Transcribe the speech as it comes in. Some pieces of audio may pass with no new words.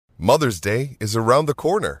Mother's Day is around the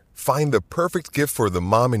corner. Find the perfect gift for the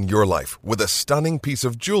mom in your life with a stunning piece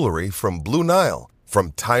of jewelry from Blue Nile.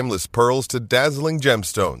 From timeless pearls to dazzling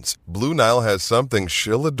gemstones, Blue Nile has something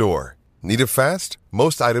she'll adore. Need it fast?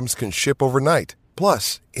 Most items can ship overnight.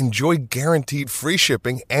 Plus, enjoy guaranteed free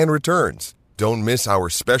shipping and returns. Don't miss our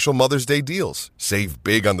special Mother's Day deals. Save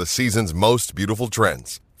big on the season's most beautiful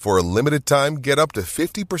trends. For a limited time, get up to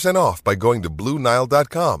 50% off by going to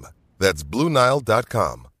BlueNile.com. That's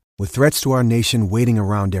BlueNile.com. With threats to our nation waiting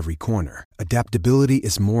around every corner, adaptability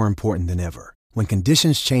is more important than ever. When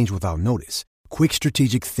conditions change without notice, quick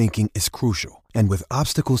strategic thinking is crucial. And with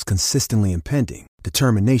obstacles consistently impending,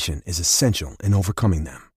 determination is essential in overcoming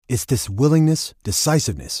them. It's this willingness,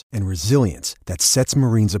 decisiveness, and resilience that sets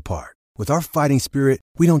Marines apart. With our fighting spirit,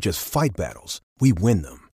 we don't just fight battles, we win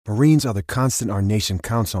them. Marines are the constant our nation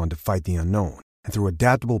counts on to fight the unknown. And through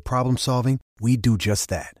adaptable problem solving, we do just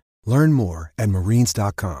that. Learn more at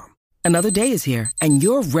marines.com. Another day is here, and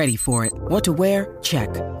you're ready for it. What to wear? Check.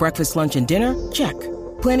 Breakfast, lunch, and dinner? Check.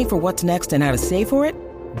 Planning for what's next and how to save for it?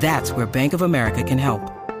 That's where Bank of America can help.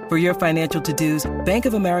 For your financial to-dos, Bank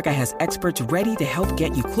of America has experts ready to help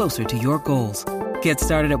get you closer to your goals. Get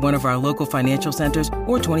started at one of our local financial centers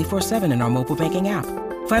or 24/7 in our mobile banking app.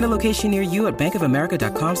 Find a location near you at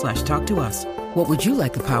bankofamerica.com/talktous. What would you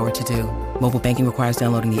like the power to do? Mobile banking requires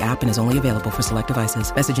downloading the app and is only available for select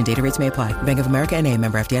devices. Message and data rates may apply. Bank of America N.A.,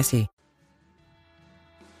 member FDIC.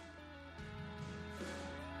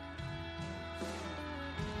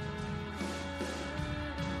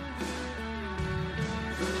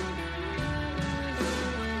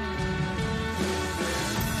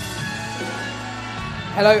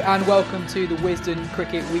 Hello and welcome to the Wisden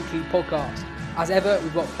Cricket Weekly podcast. As ever,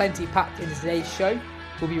 we've got plenty packed into today's show.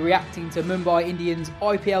 We'll be reacting to Mumbai Indians'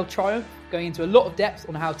 IPL triumph, going into a lot of depth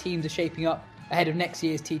on how teams are shaping up ahead of next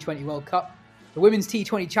year's T20 World Cup, the Women's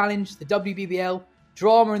T20 Challenge, the WBBL,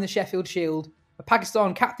 drama in the Sheffield Shield, a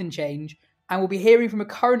Pakistan captain change, and we'll be hearing from a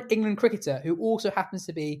current England cricketer who also happens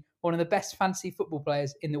to be one of the best fantasy football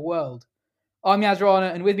players in the world. I'm Yaz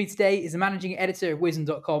Rana, and with me today is the managing editor of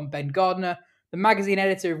Wisden.com, Ben Gardner, the magazine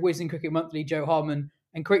editor of Wisden Cricket Monthly, Joe Harmon,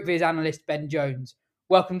 and CricViz analyst, Ben Jones.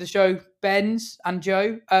 Welcome to the show, Ben's and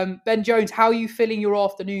Joe. Ben Jones, how are you filling your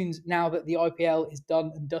afternoons now that the IPL is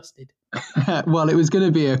done and dusted? Well, it was going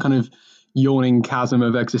to be a kind of yawning chasm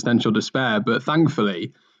of existential despair, but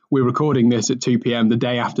thankfully we're recording this at 2 p.m. the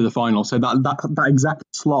day after the final, so that exact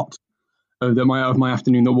slot of my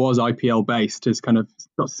afternoon that was IPL based has kind of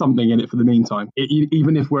got something in it for the meantime.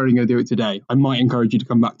 Even if we're going to do it today, I might encourage you to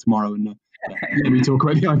come back tomorrow and let me talk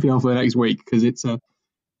about the IPL for the next week, because it's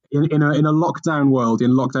in a lockdown world,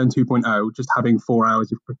 in lockdown 2.0, just having 4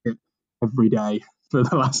 hours of cricket every day for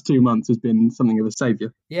the last 2 months has been something of a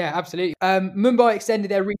saviour. Yeah, absolutely. Mumbai extended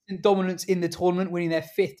their recent dominance in the tournament, winning their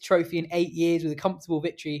 5th trophy in 8 years with a comfortable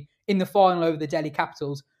victory in the final over the Delhi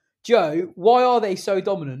Capitals. Joe, why are they so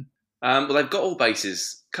dominant? Well, they've got all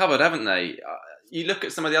bases covered, haven't they? You look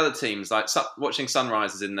at some of the other teams, like watching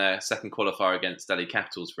Sunrisers in their second qualifier against Delhi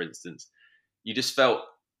Capitals, for instance. You just felt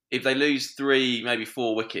if they lose 3, maybe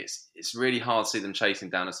 4 wickets, it's really hard to see them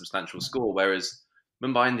chasing down a substantial score, whereas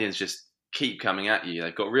Mumbai Indians just keep coming at you.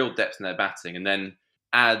 They've got real depth in their batting, and then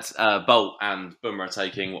add Bolt and Bumrah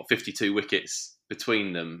taking 52 wickets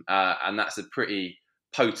between them, and that's a pretty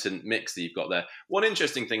potent mix that you've got there. One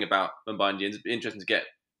interesting thing about Mumbai Indians, it'd be interesting to get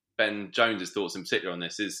Ben Jones's thoughts in particular on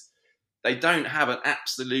this, is they don't have an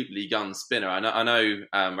absolutely gun spinner. I know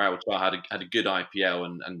Rahul Chahar had a good IPL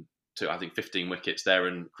and took, I think, 15 wickets there,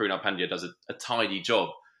 and Krunal Pandya does a tidy job.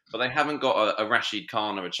 But they haven't got a Rashid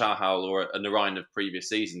Khan or a Chahal or a Narayan of previous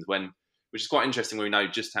seasons, which is quite interesting when we know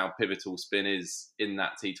just how pivotal spin is in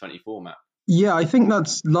that T20 format. Yeah, I think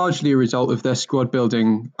that's largely a result of their squad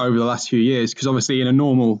building over the last few years, because obviously in a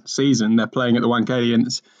normal season they're playing at the Wankhede, and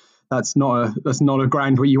that's not a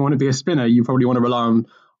ground where you want to be a spinner. You probably want to rely on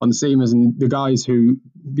the seamers, and the guys who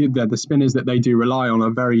the spinners that they do rely on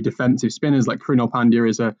are very defensive spinners. Like Krunal Pandya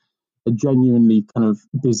is a genuinely kind of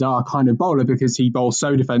bizarre kind of bowler, because he bowls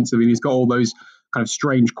so defensively, and he's got all those kind of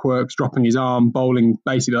strange quirks, dropping his arm, bowling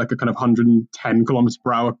basically like a kind of 110 kilometers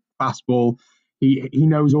per hour fastball. He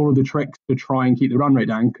knows all of the tricks to try and keep the run rate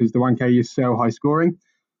down, because the Wankhede is so high scoring.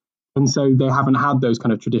 And so they haven't had those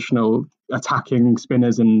kind of traditional attacking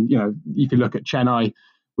spinners. And, you know, if you look at Chennai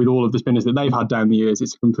with all of the spinners that they've had down the years,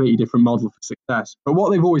 it's a completely different model for success. But what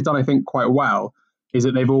they've always done, I think, quite well is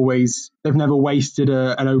that they've never wasted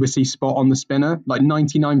an overseas spot on the spinner. Like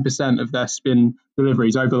 99% of their spin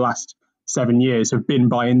deliveries over the last 7 years have been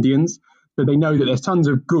by Indians. So they know that there's tons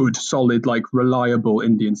of good, solid, like reliable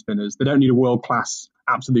Indian spinners. They don't need a world-class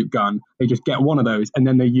absolute gun. They just get one of those, and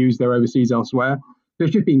then they use their overseas elsewhere. So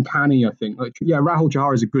it's just being canny, I think. Rahul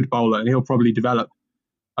Chahar is a good bowler, and he'll probably develop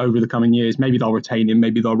over the coming years. Maybe they'll retain him,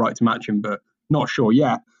 maybe they'll right to match him, but not sure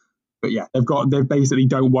yet. But yeah, they basically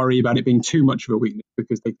don't worry about it being too much of a weakness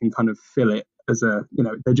because they can kind of fill it as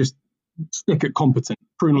they just stick at competent.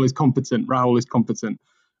 Krunal is competent, Rahul is competent,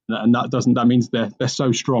 and that means they're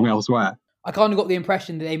so strong elsewhere. I kind of got the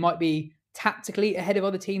impression that they might be tactically ahead of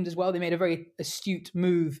other teams as well. They made a very astute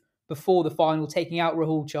move before the final, taking out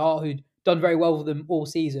Rahul Chahar, who'd done very well for them all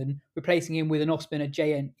season, replacing him with an off-spinner,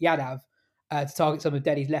 Jayant Yadav, to target some of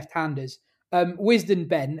Delhi's left-handers. Wisden,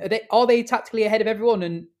 Ben, are they tactically ahead of everyone?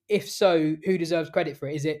 And if so, who deserves credit for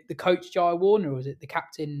it? Is it the coach, Jai Warner, or is it the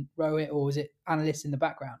captain, Rohit, or is it analysts in the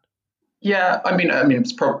background? Yeah, I mean,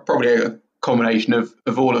 it's probably a combination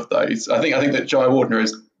of all of those. I think that Jai Warner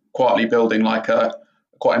is quietly building like a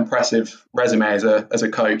quite impressive resume as a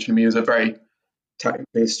coach. I mean, he was a very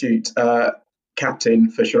tactically astute captain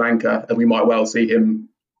for Sri Lanka, and we might well see him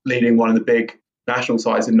leading one of the big national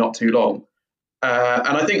sides in not too long.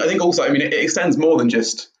 And I think also, I mean, it extends more than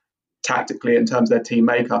just tactically in terms of their team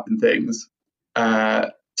makeup and things,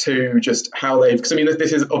 to just how because I mean,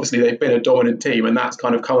 this is obviously they've been a dominant team, and that's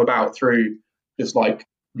kind of come about through just like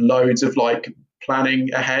loads of like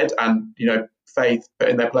planning ahead and, faith put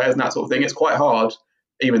in their players and that sort of thing. It's quite hard,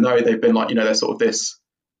 even though they've been like, they're sort of this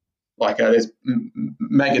this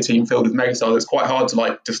mega team filled with megastars. It's quite hard to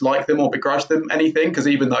like dislike them or begrudge them anything, because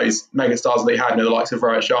even those megastars they had, the likes of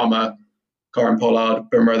Rohit Sharma, Karan Pollard,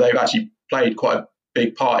 Bumrah, they've actually played quite a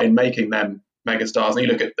big part in making them megastars. And you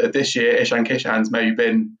look at this year, Ishan Kishan's maybe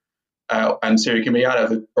been, and Suryakumar Yadav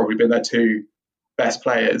have probably been their two best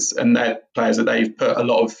players, and they're players that they've put a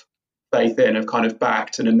lot of faith in, have kind of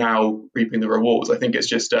backed, and are now reaping the rewards. I think it's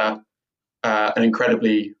just an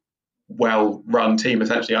incredibly well-run team,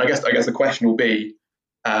 essentially. I guess the question will be,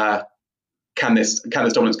 can this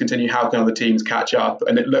dominance continue? How can other teams catch up?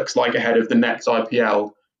 And it looks like ahead of the next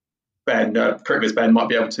IPL, Cricketers Ben might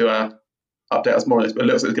be able to update us more on this, but it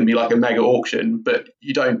looks like it's going to be like a mega auction. But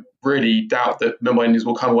you don't really doubt that Mumbai Indians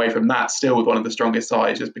will come away from that still with one of the strongest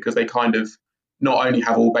sides, just because they kind of not only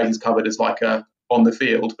have all bases covered as like on the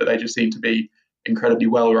field, but they just seem to be incredibly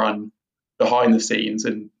well run behind the scenes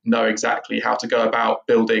and know exactly how to go about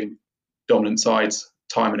building dominant sides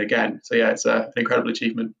time and again. So yeah, it's an incredible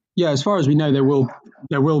achievement. Yeah, as far as we know, there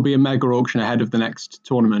will be a mega auction ahead of the next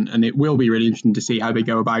tournament, and it will be really interesting to see how they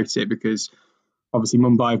go about it, because obviously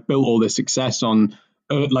Mumbai have built all this success on,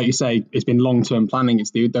 like you say, it's been long-term planning.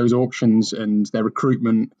 It's those auctions and their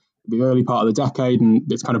recruitment the early part of the decade,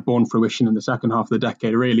 and it's kind of borne fruition in the second half of the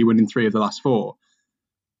decade, really winning 3 of the last 4.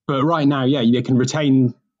 But right now, yeah, they can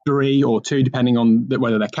retain 3 or 2 depending on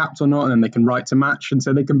whether they're capped or not, and then they can right to match. And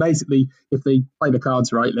so they can basically, if they play the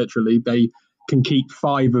cards right, literally, they can keep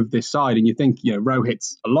 5 of this side. And you think,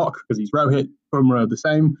 Rohit's a lock because he's Rohit, Bumrah the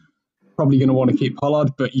same. Probably going to want to keep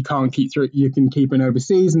Pollard, but you can't keep 3. You can keep an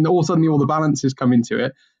overseas, and all of a sudden all the balances come into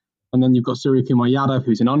it. And then you've got Suryakumar Yadav,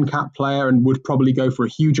 who's an uncapped player and would probably go for a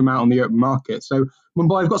huge amount on the open market. So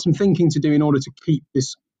Mumbai have got some thinking to do in order to keep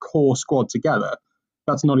this core squad together.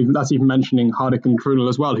 That's even mentioning Hardik and Krunal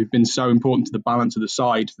as well, who've been so important to the balance of the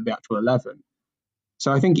side, to the actual 11.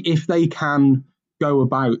 So I think if they can go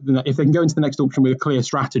into the next auction with a clear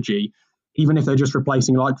strategy, even if they're just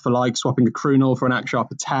replacing like for like, swapping a Krunal for an Akshar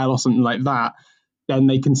Patel or something like that, then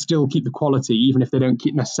they can still keep the quality, even if they don't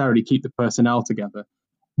necessarily keep the personnel together.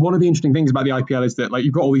 One of the interesting things about the IPL is that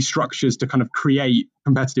you've got all these structures to kind of create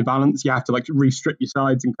competitive balance. You have to restrict your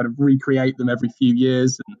sides and kind of recreate them every few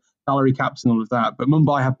years, and salary caps and all of that. But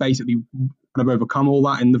Mumbai have basically kind of overcome all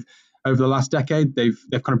that over the last decade. They've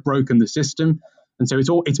kind of broken the system, and so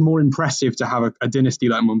it's more impressive to have a dynasty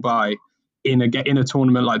like Mumbai in a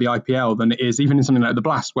tournament like the IPL than it is even in something like the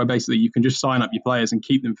Blast, where basically you can just sign up your players and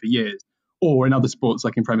keep them for years, or in other sports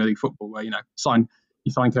like in Premier League football, where you sign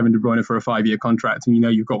Kevin De Bruyne for a 5-year contract and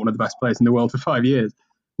you've got one of the best players in the world for 5 years.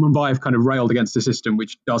 Mumbai have kind of railed against a system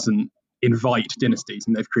which doesn't invite dynasties,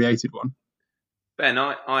 and they've created one. Ben,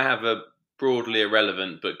 I have a broadly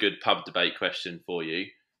irrelevant but good pub debate question for you.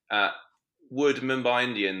 Would Mumbai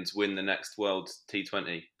Indians win the next World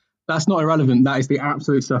T20? That's not irrelevant. That is the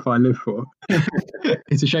absolute stuff I live for.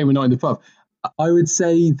 It's a shame we're not in the pub. I would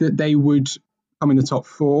say that they would come in the top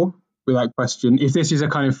 4 without question. If this is a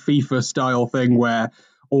kind of FIFA style thing where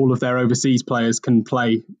all of their overseas players can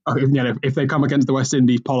play, if they come against the West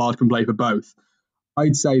Indies, Pollard can play for both.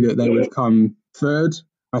 I'd say that they would come 3rd.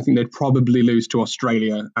 I think they'd probably lose to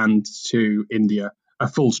Australia and to India, a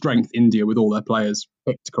full strength India with all their players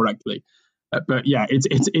picked correctly. But yeah,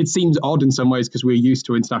 it seems odd in some ways, because we're used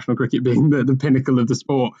to international cricket being the pinnacle of the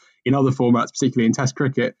sport in other formats, particularly in Test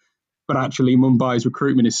cricket. But actually, Mumbai's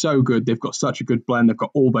recruitment is so good. They've got such a good blend. They've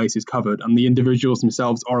got all bases covered, and the individuals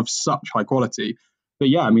themselves are of such high quality. But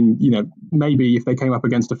yeah, I mean, maybe if they came up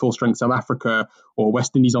against a full strength South Africa or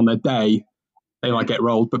West Indies on their day, they might get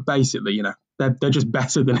rolled. But basically, they're just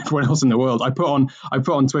better than everyone else in the world. I put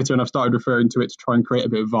on Twitter, and I've started referring to it to try and create a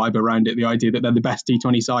bit of vibe around it. The idea that they're the best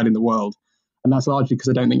T20 side in the world. And that's largely because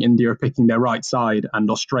I don't think India are picking their right side,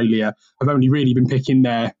 and Australia have only really been picking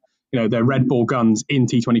their red ball guns in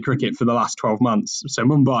T20 cricket for the last 12 months. So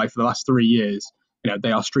Mumbai for the last 3 years,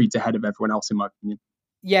 they are streets ahead of everyone else, in my opinion.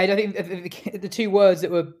 Yeah, I think the two words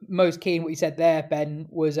that were most key in what you said there, Ben,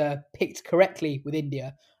 was picked correctly with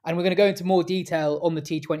India. And we're going to go into more detail on the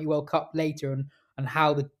T20 World Cup later and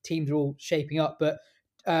how the teams are all shaping up. But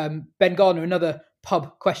Ben Gardner, another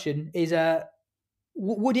pub question is,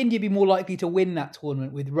 would India be more likely to win that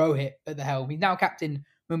tournament with Rohit at the helm? He's now captain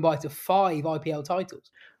Mumbai to 5 IPL titles.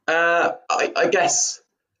 I guess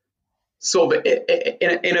sort of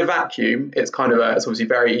in a vacuum, it's kind of it's obviously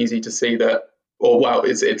very easy to see that,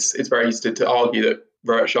 it's very easy to argue that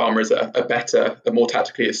Rohit Sharma is a better, a more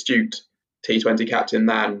tactically astute T20 captain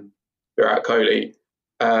than Virat Kohli.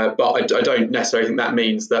 But I don't necessarily think that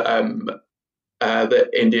means that that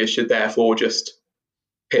India should therefore just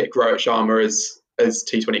pick Rohit Sharma as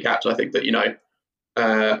T20 captain. I think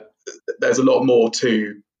that there's a lot more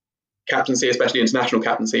to captaincy, especially international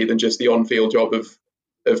captaincy, than just the on-field job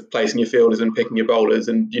of placing your fielders and picking your bowlers.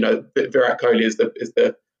 And Virat Kohli is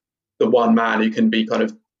the one man who can be kind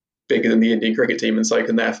of bigger than the Indian cricket team, and so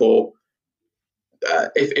can therefore,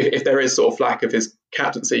 if there is sort of flack of his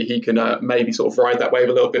captaincy, he can maybe sort of ride that wave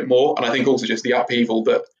a little bit more. And I think also just the upheaval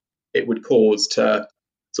that it would cause to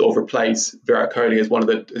sort of replace Virat Kohli as one of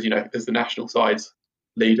the as the national side's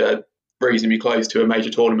leader reasonably close to a major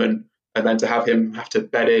tournament, and then to have him have to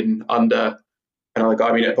bed in under another guy.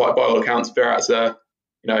 I mean, by all accounts, Virat's a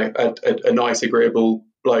nice, agreeable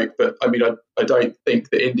bloke, but I mean, I don't think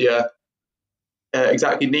that India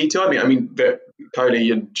exactly need to. I mean,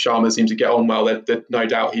 Kohli and Sharma seem to get on well. That no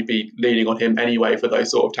doubt he'd be leaning on him anyway for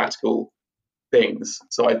those sort of tactical things.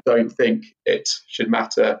 So I don't think it should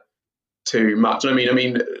matter too much. I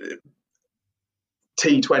mean,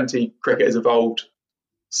 T20 cricket has evolved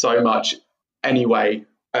so much anyway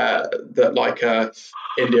that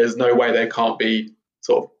India's no way they can't be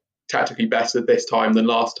sort of tactically better this time than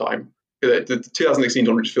last time. The 2016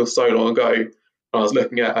 tournament just feels so long ago. When I was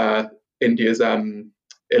looking at India's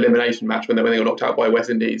elimination match when they got knocked out by West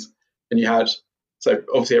Indies, and you had, so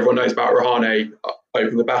obviously everyone knows about Rahane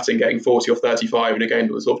opening the batting, getting 40 or 35 in a game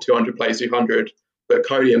that was sort of 200 plays 200. But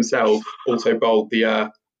Kohli himself also bowled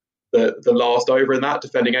the last over in that,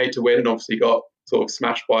 defending 8 to win, and obviously got sort of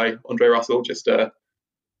smashed by Andre Russell. Just a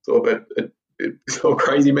sort of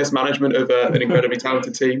crazy mismanagement of an incredibly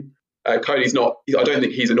talented team. Kohli's not. I don't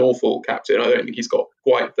think he's an awful captain. I don't think he's got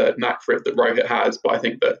quite the knack for it that Rohit has. But I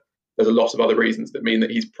think that there's a lot of other reasons that mean that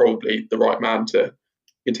he's probably the right man to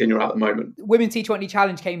continue at the moment. Women's T20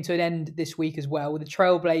 Challenge came to an end this week as well, with the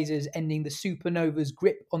Trailblazers ending the Supernovas'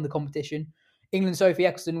 grip on the competition. England's Sophie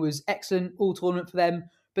Ecclestone was excellent all tournament for them.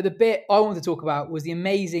 But the bit I wanted to talk about was the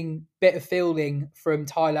amazing bit of fielding from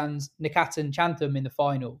Thailand's Nikatan Chantham in the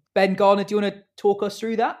final. Ben Garner, do you want to talk us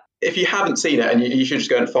through that? If you haven't seen it, and you should just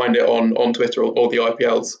go and find it on Twitter or the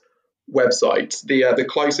IPL's website, the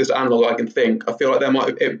closest analogue I can think, I feel like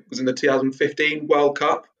it was in the 2015 World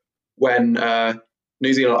Cup when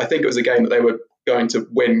New Zealand, I think it was a game that they were going to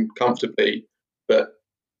win comfortably, but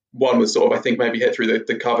one was sort of, I think, maybe hit through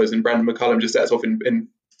the covers, and Brendan McCullum just sets off in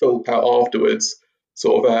full power afterwards,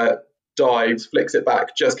 sort of dives, flicks it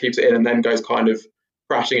back, just keeps it in, and then goes kind of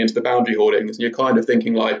crashing into the boundary hoardings. And you're kind of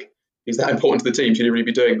thinking, like, he's that important to the team, should he really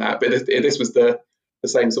be doing that? But this was the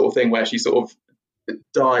same sort of thing where she sort of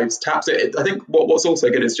dives, taps it. I think what's also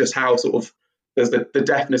good is just how sort of there's the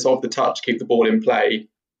deftness of the touch to keep the ball in play,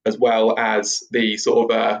 as well as the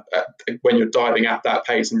sort of when you're diving at that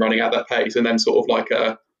pace and running at that pace, and then sort of like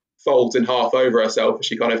folds in half over herself as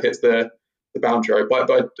she kind of hits the boundary. But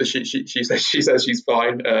she says she's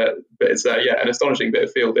fine. But it's an astonishing bit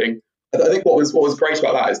of fielding. I think what was great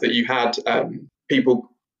about that is that you had people,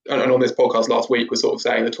 and on this podcast last week, was sort of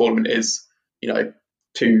saying the tournament is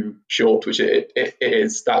too short, which it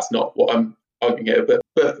is. That's not what I'm arguing here.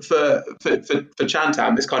 But for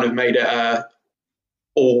Chantam, this kind of made it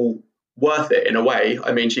all worth it in a way.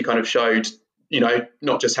 I mean, she kind of showed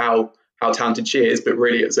not just how talented she is, but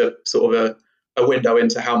really it's a sort of a window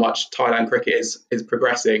into how much Thailand cricket is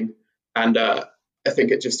progressing. And I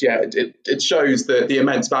think it just it shows the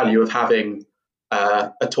immense value of having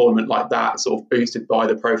a tournament like that, sort of boosted by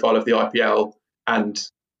the profile of the IPL, and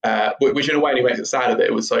which in a way makes it sadder that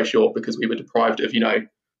it was so short, because we were deprived of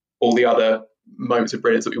all the other moments of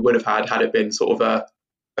brilliance that we would have had it been sort of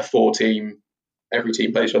a 4-team, every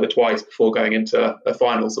team played each other twice before going into a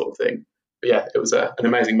final sort of thing. But yeah, it was an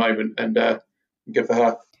amazing moment, and good for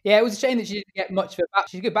her. Yeah, it was a shame that she didn't get much of a bat.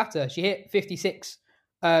 She's a good batter. She hit 56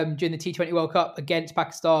 during the T20 World Cup against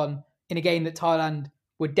Pakistan in a game that Thailand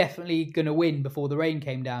were definitely going to win before the rain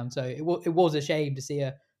came down. So it was a shame to see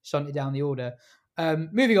her shunt it down the order.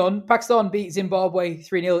 Moving on, Pakistan beat Zimbabwe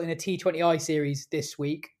 3-0 in a T20I series this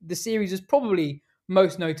week. The series was probably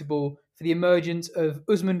most notable for the emergence of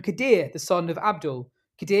Usman Khadir, the son of Abdul.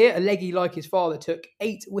 Khadir, a leggy like his father, took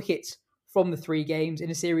 8 wickets from the 3 games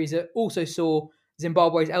in a series that also saw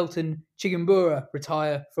Zimbabwe's Elton Chigumbura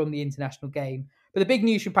retire from the international game. But the big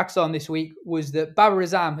news from Pakistan this week was that Babar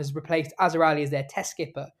Azam has replaced Azhar Ali as their test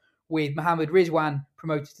skipper, with Mohammad Rizwan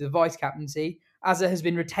promoted to the vice-captaincy. Azhar has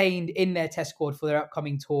been retained in their test squad for their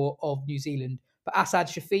upcoming tour of New Zealand. But Asad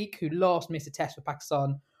Shafiq, who last missed a test for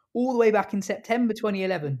Pakistan all the way back in September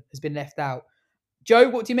 2011, has been left out. Joe,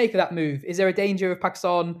 what do you make of that move? Is there a danger of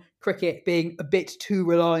Pakistan cricket being a bit too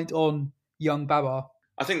reliant on young Babar?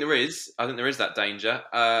 I think there is. That danger.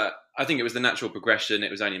 I think it was the natural progression.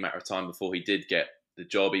 It was only a matter of time before he did get the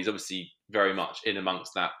job. He's obviously very much in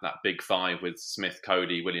amongst that big 5 with Smith,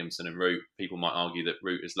 Cody, Williamson and Root. People might argue that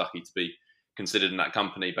Root is lucky to be considered in that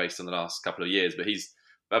company based on the last couple of years, but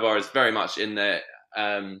Babar is very much in there.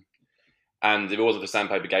 And if it wasn't for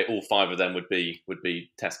Sandpaper Gate, all 5 of them would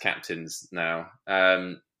be Test captains now.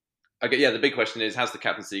 The big question is, has the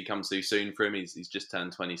captaincy come too soon for him? He's just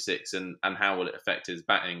turned 26, and how will it affect his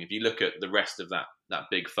batting? If you look at the rest of that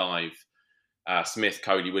big 5, Smith,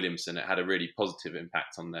 Cody, Williamson, it had a really positive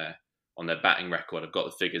impact on their batting record. I've got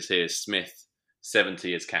the figures here. Smith,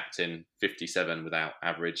 70 as captain, 57 without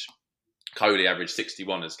average. Cody averaged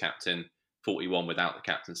 61 as captain, 41 without the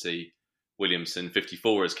captaincy. Williamson,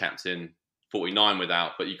 54 as captain, 49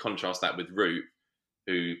 without. But you contrast that with Root,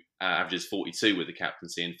 who averages 42 with the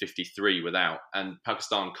captaincy and 53 without. And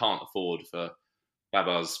Pakistan can't afford for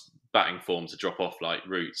Babar's batting form to drop off like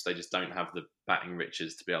Root's. They just don't have the batting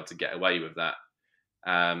riches to be able to get away with that.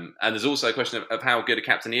 And there's also a question of how good a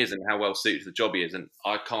captain he is and how well suited to the job he is. And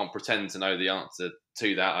I can't pretend to know the answer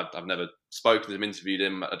to that. I've never spoken to him, interviewed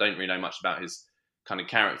him. I don't really know much about his kind of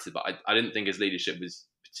character, but I didn't think his leadership was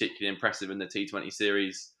particularly impressive in the T20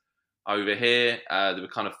 series. Over here, there were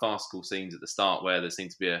kind of farcical scenes at the start where there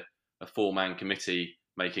seemed to be a 4-man committee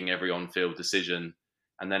making every on-field decision.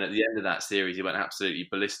 And then at the end of that series, he went absolutely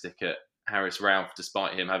ballistic at Haris Rauf,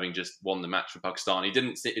 despite him having just won the match for Pakistan.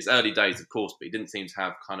 It's early days, of course, but he didn't seem to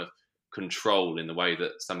have kind of control in the way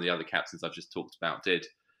that some of the other captains I've just talked about did.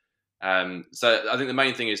 So I think the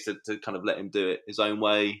main thing is to kind of let him do it his own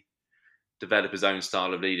way, develop his own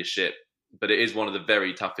style of leadership. But it is one of the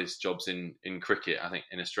very toughest jobs in cricket. I think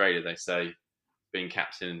in Australia, they say being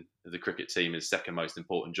captain of the cricket team is second most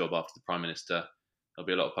important job after the Prime Minister. There'll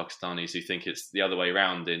be a lot of Pakistanis who think it's the other way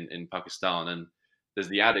around in Pakistan. And there's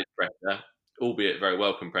the added pressure, albeit very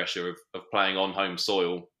welcome pressure, of playing on home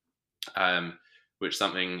soil, which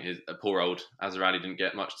something poor old Azhar Ali didn't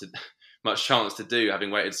get much chance to do,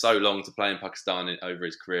 having waited so long to play in Pakistan over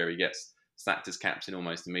his career. He gets sacked as captain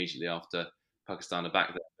almost immediately after Pakistan are back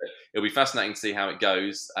there. But it'll be fascinating to see how it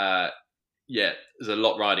goes. There's a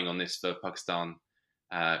lot riding on this for Pakistan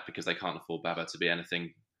because they can't afford Babar to be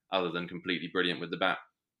anything other than completely brilliant with the bat.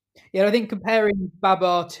 Yeah, I think comparing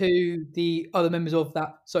Babar to the other members of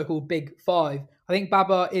that so-called Big 5, I think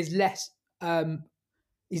Babar is less...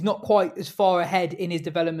 he's not quite as far ahead in his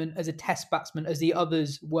development as a test batsman as the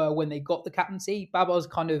others were when they got the captaincy. Babar's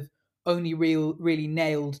kind of only really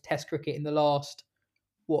nailed test cricket in the last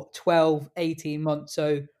 12, 18 months.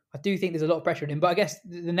 So I do think there's a lot of pressure on him. But I guess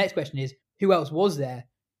the next question is, who else was there?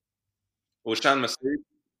 Well, Shan Masood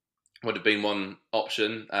would have been one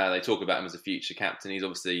option. They talk about him as a future captain. He's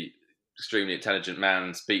obviously an extremely intelligent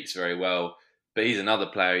man, speaks very well. But he's another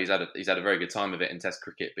player. He's had a very good time of it in Test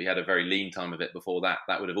cricket, but he had a very lean time of it before that.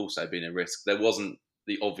 That would have also been a risk. There wasn't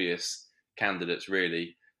the obvious candidates,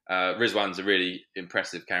 really. Rizwan's a really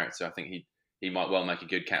impressive character. I think he might well make a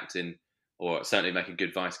good captain, or certainly make a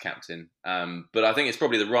good vice-captain. But I think it's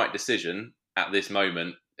probably the right decision at this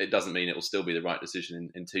moment. It doesn't mean it will still be the right decision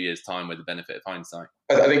in 2 years' time with the benefit of hindsight.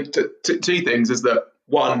 I think two things is that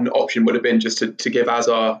one option would have been just to give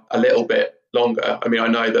Azhar a little bit longer. I mean, I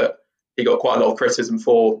know that he got quite a lot of criticism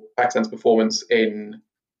for Pakistan's performance in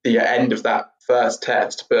the end of that first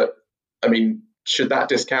test. But, I mean, should that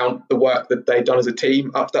discount the work that they'd done as a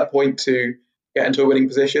team up to that point to get into a winning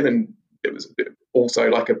position? And it was also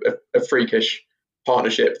like a freakish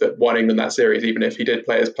partnership that won England that series, even if he did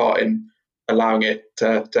play his part in allowing it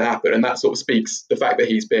to happen. And that sort of speaks the fact that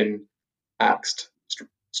he's been axed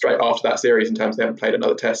straight after that series in terms of they haven't played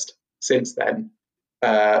another test since then,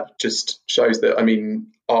 just shows that, I mean,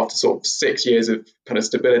 after sort of 6 years of kind of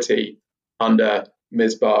stability under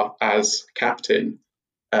Misbah as captain,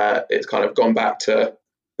 it's kind of gone back to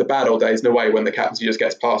the bad old days in a way when the captaincy just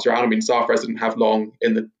gets passed around. I mean, Sarfraz didn't have long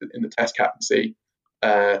in the test captaincy,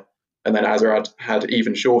 and then Azar had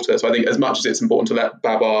even shorter. So I think as much as it's important to let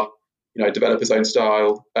Babar, develop his own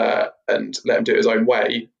style and let him do it his own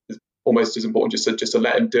way, it's almost as important just to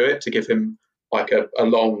let him do it, to give him like a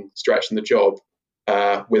long stretch in the job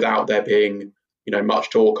without there being much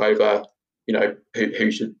talk over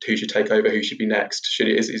who should take over, who should be next,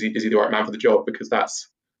 is he the right man for the job? Because that's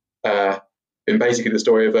been basically the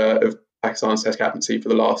story of Pakistan's test captaincy for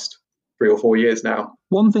the last 3 or 4 years now.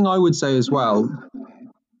 One thing I would say as well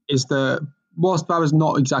is that whilst Babar's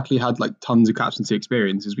not exactly had like tons of captaincy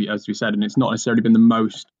experience, as we said, and it's not necessarily been the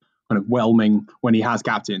most kind of whelming when he has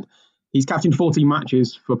captained, he's captained 14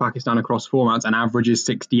 matches for Pakistan across formats and averages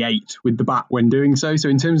 68 with the bat when doing so. So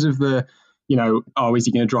in terms of the, is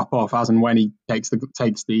he going to drop off as and when he takes the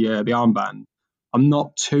armband? I'm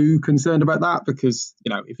not too concerned about that because,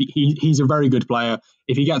 if he's a very good player.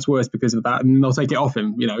 If he gets worse because of that, then they'll take it off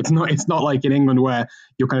him. It's not like in England where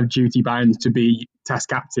you're kind of duty bound to be test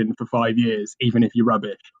captain for 5 years, even if you're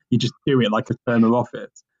rubbish. You just do it like a term of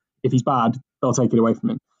office. If he's bad, they'll take it away from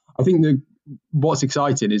him. I think what's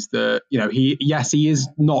exciting is that, he is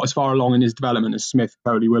not as far along in his development as Smith,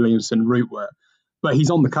 Kohli, Williamson, Root were, but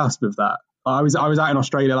he's on the cusp of that. I was out in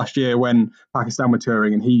Australia last year when Pakistan were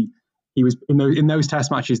touring, and he was in those test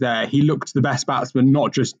matches there. He looked the best batsman,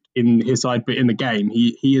 not just in his side, but in the game.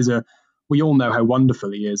 He is we all know how wonderful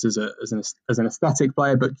he is as an aesthetic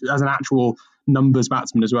player, but as an actual numbers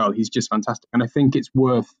batsman as well. He's just fantastic. And I think it's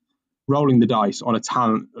worth rolling the dice on a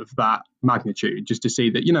talent of that magnitude just to see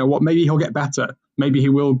that, maybe he'll get better. Maybe he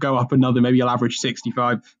will go up another, maybe he'll average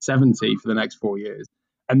 65, 70 for the next 4 years.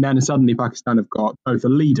 And then suddenly Pakistan have got both a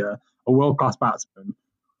leader, a world-class batsman,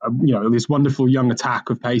 this wonderful young attack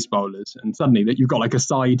of pace bowlers, and suddenly that you've got like a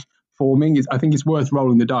side forming. I think it's worth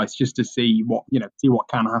rolling the dice just to see what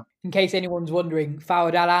can happen. In case anyone's wondering,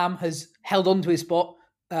 Fawad Alam has held on to his spot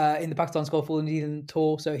in the Pakistan squad for the New Zealand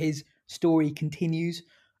tour, so his story continues.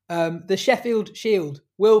 The Sheffield Shield,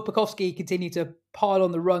 Will Pucovski continued to pile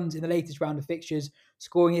on the runs in the latest round of fixtures,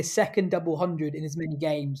 scoring his second double hundred in as many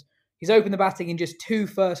games. He's opened the batting in just 2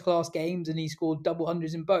 first-class games, and he scored double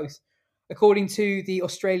hundreds in both. According to the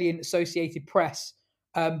Australian Associated Press,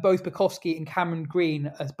 both Pucovski and Cameron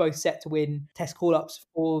Green are both set to win test call-ups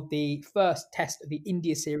for the first test of the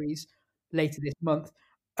India series later this month.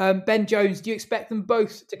 Ben Jones, do you expect them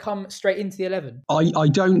both to come straight into the 11? I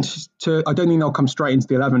don't think they'll come straight into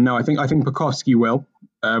the 11. No, I think Pucovski will,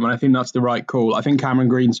 and I think that's the right call. I think Cameron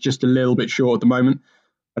Green's just a little bit short at the moment.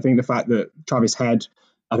 I think the fact that Travis Head,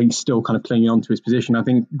 I think, is still kind of clinging on to his position. I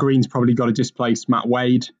think Green's probably got to displace Matt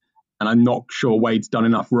Wade, and I'm not sure Wade's done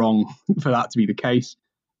enough wrong for that to be the case.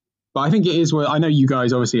 But I think it is where I know you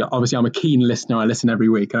guys, obviously I'm a keen listener. I listen every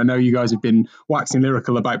week. And I know you guys have been waxing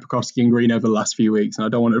lyrical about Pucovski and Green over the last few weeks. And I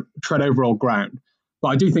don't want to tread over old ground. But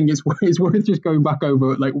I do think it's worth just going back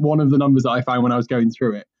over, like, one of the numbers that I found when I was going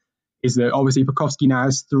through it is that obviously Pucovski now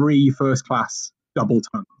has 3 first-class double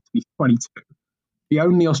tons. He's 22. The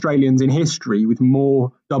only Australians in history with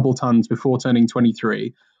more double tons before turning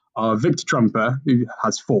 23 are Victor Trumper, who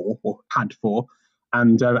has 4, or had 4,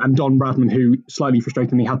 and Don Bradman, who slightly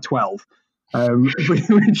frustratingly had 12,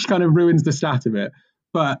 which kind of ruins the stat of it.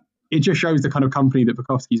 But it just shows the kind of company that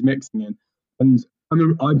Pucovski's mixing in. And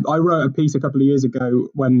I wrote a piece a couple of years ago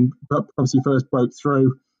when Pucovski first broke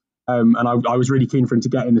through, and I was really keen for him to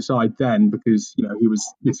get in the side then because he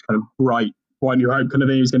was this kind of bright new hope kind of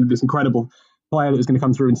thing. He was going to be this incredible player that was going to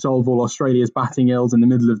come through and solve all Australia's batting ills in the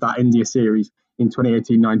middle of that India series in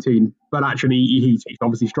 2018-19. But actually, he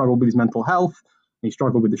obviously struggled with his mental health. He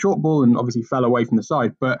struggled with the short ball and obviously fell away from the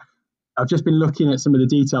side. But I've just been looking at some of the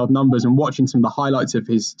detailed numbers and watching some of the highlights of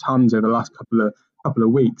his tons over the last couple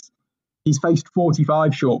of weeks. He's faced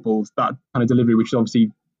 45 short balls, that kind of delivery, which has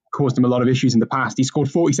obviously caused him a lot of issues in the past. He scored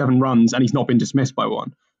 47 runs and he's not been dismissed by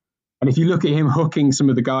one. And if you look at him hooking some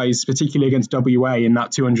of the guys, particularly against WA in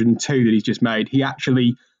that 202 that he's just made, he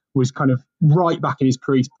actually was kind of right back in his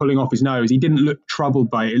crease, pulling off his nose. He didn't look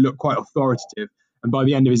troubled by it. It looked quite authoritative. And by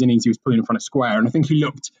the end of his innings, he was pulling in front of square. And I think he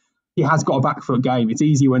has got a back foot game. It's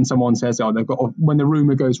easy when someone says, when the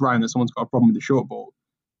rumour goes round that someone's got a problem with the short ball,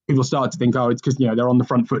 people start to think, it's because, they're on the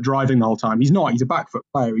front foot driving the whole time. He's not. He's a back foot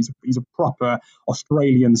player. He's a proper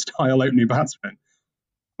Australian style opening batsman.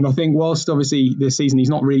 And I think whilst obviously this season he's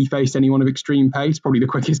not really faced anyone of extreme pace, probably the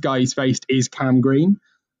quickest guy he's faced is Cam Green.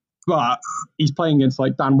 But he's playing against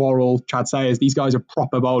like Dan Worrell, Chad Sayers. These guys are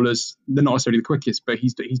proper bowlers. They're not necessarily the quickest, but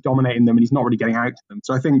he's dominating them and he's not really getting out to them.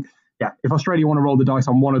 So I think, if Australia want to roll the dice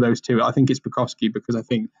on one of those two, I think it's Bukowski, because I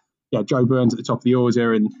think, Joe Burns at the top of the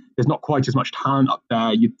order, and there's not quite as much talent up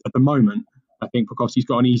there at the moment. I think Bukowski's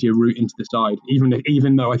got an easier route into the side,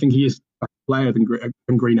 even though I think he is a better player than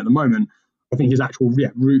Green at the moment. I think his actual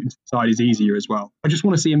route into the side is easier as well. I just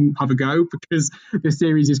want to see him have a go, because this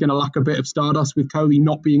series is going to lack a bit of stardust with Kohli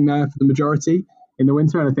not being there for the majority in the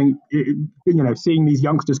winter. And I think, seeing these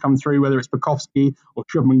youngsters come through, whether it's Bukowski or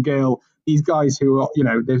Shubman Gill, these guys who are,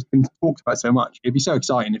 there's been talked about so much. It'd be so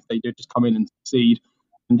exciting if they did just come in and succeed.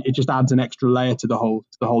 And it just adds an extra layer to the whole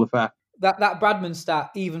affair. That Bradman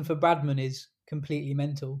stat, even for Bradman, is completely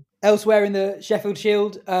mental. Elsewhere in the Sheffield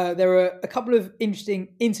Shield, there are a couple of interesting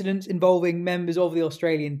incidents involving members of the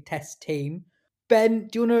Australian Test team. Ben,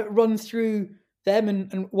 do you want to run through them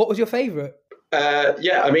and what was your favourite?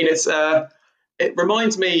 It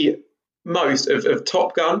reminds me most of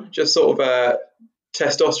Top Gun, just sort of a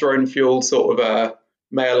testosterone-fueled sort of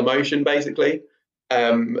male emotion, basically.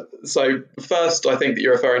 So first, I think that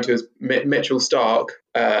you're referring to as Mitchell Starc.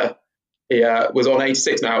 He was on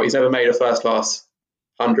 86 now. He's never made a first-class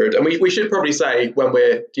 100. And we should probably say, when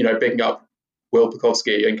we're bigging up Will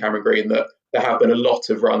Bukowski and Cameron Green, that there have been a lot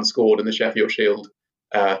of runs scored in the Sheffield Shield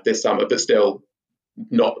this summer, but still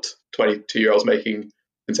not 22-year-olds making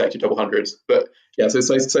consecutive double hundreds. But so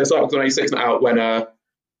Starc was on 86 not out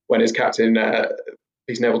when his captain,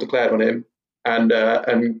 Peter Neville, declared on him. And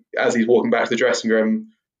as he's walking back to the dressing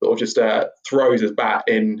room, sort of just throws his bat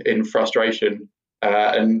in frustration.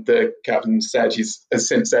 And the captain has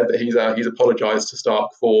since said that he's apologised to Starc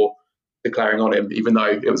for declaring on him, even though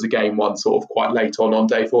it was a game won sort of quite late on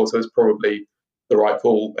day 4, so it's probably the right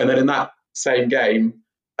call. And then in that same game,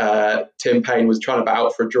 Tim Payne was trying to bat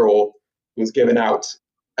out for a draw, was given out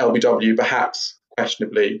LBW, perhaps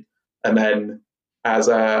questionably, and then as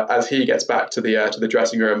he gets back to the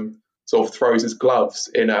dressing room, sort of throws his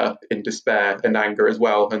gloves in despair and anger as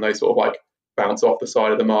well, and they sort of like bounce off the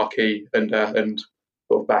side of the marquee and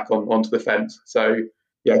sort of back onto the fence. So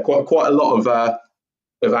quite a lot of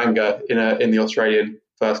anger in the Australian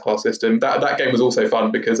first class system. That game was also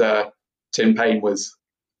fun because Tim Payne was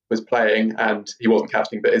playing and he wasn't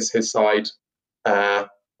captaining, but his side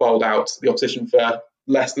bowled out the opposition for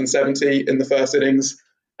less than 70 in the first innings,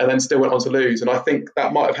 and then still went on to lose. And I think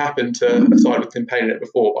that might have happened to a side with Tim Payne in it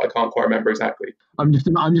before, but I can't quite remember exactly. I'm just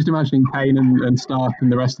imagining Payne and Starc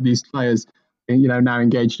and the rest of these players, now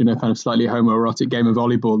engaged in a kind of slightly homoerotic game of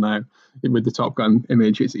volleyball now with the Top Gun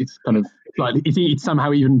image. It's kind of like it's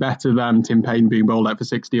somehow even better than Tim Payne being bowled out for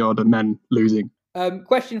 60 odd and then losing.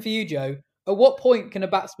 Question for you, Joe. At what point can a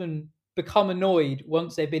batsman become annoyed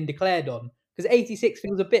once they've been declared on? Because 86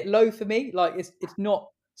 feels a bit low for me. Like it's not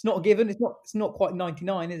a given. It's not quite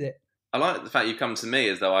 99, is it? I like the fact you come to me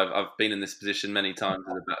as though I've been in this position many times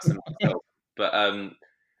as a batsman myself. But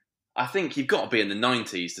I think you've got to be in the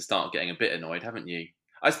 90s to start getting a bit annoyed, haven't you?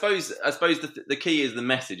 I suppose the key is the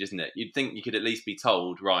message, isn't it? You'd think you could at least be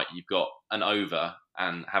told, right, you've got an over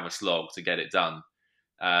and have a slog to get it done.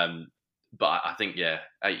 But I think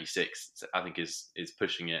 86 I think is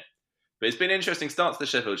pushing it. But it's been an interesting start to the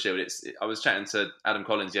Sheffield Shield. I was chatting to Adam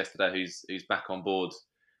Collins yesterday, who's back on board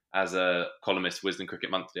as a columnist for Wisden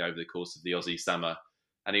Cricket Monthly over the course of the Aussie summer.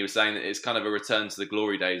 And he was saying that it's kind of a return to the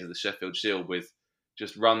glory days of the Sheffield Shield, with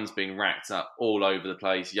just runs being racked up all over the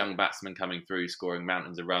place, young batsmen coming through, scoring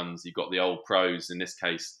mountains of runs. You've got the old pros, in this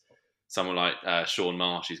case, someone like Sean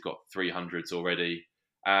Marsh, he's got 300s already.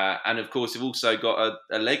 And of course, you've also got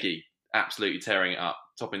a leggy absolutely tearing it up,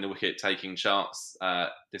 topping the wicket, taking charts.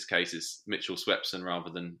 This case is Mitchell Swepson rather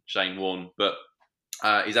than Shane Warne. But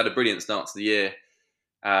he's had a brilliant start to the year.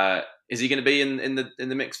 Is he going to be in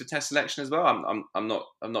the mix for Test selection as well? I'm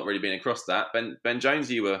not really been across that. Ben Jones,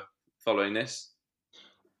 you were following this?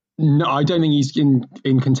 No, I don't think he's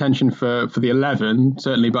in contention for the 11,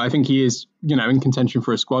 certainly, but I think he is, in contention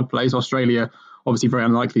for a squad place. Australia, obviously very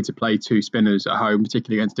unlikely to play two spinners at home,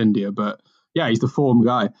 particularly against India, but yeah, he's the form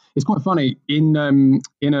guy. It's quite funny, in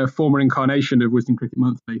a former incarnation of Wisden Cricket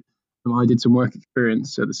Monthly, I did some work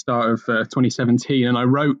experience at the start of 2017, and I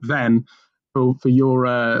wrote then for your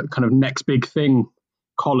kind of next big thing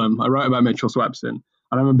column, I wrote about Mitchell Swepson.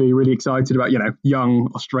 And I remember being really excited about,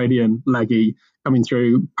 young Australian leggy coming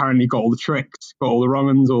through, apparently got all the tricks, got all the wrong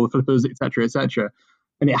uns, all the flippers, etc., etc.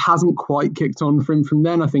 And it hasn't quite kicked on for him from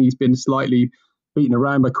then. I think he's been slightly beaten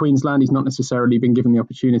around by Queensland. He's not necessarily been given the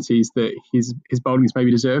opportunities that his bowling's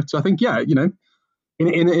maybe deserved. So I think,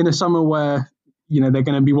 in a summer where, they're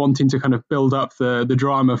going to be wanting to kind of build up the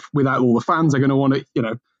drama without all the fans, they're going to want to,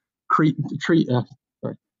 treat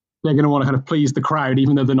they're going to want to kind of please the crowd,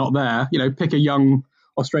 even though they're not there. Pick a young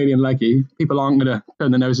Australian leggy. People aren't going to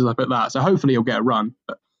turn their noses up at that. So hopefully he'll get a run.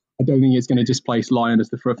 But I don't think it's going to displace Lyon as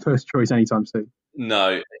the first choice anytime soon.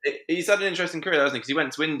 No, he's had an interesting career, hasn't he? Because he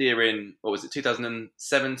went to India in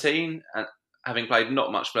 2017, and having played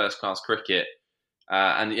not much first-class cricket.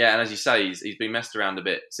 And as you say, he's been messed around a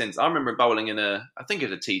bit since. I remember bowling in I think it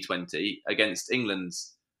was a T20 against England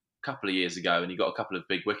a couple of years ago, and he got a couple of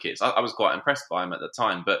big wickets. I was quite impressed by him at the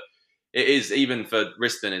time, but it is, even for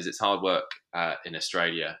wrist spinners, it's hard work in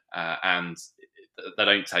Australia, and they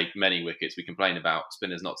don't take many wickets. We complain about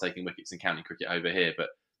spinners not taking wickets in county cricket over here, but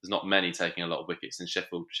there's not many taking a lot of wickets in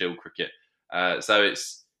Sheffield Shield cricket. So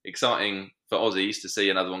it's exciting for Aussies to see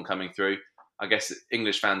another one coming through. I guess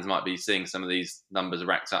English fans might be seeing some of these numbers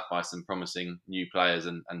racked up by some promising new players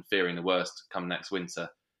and fearing the worst come next winter.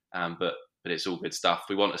 But it's all good stuff.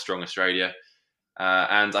 We want a strong Australia.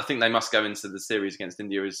 And I think they must go into the series against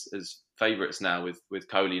India as favourites now with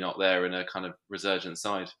Kohli not there and a kind of resurgent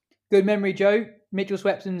side. Good memory, Joe. Mitchell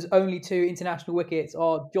Swepson's only 2 international wickets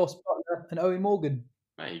are Joss Butler and Owen Morgan.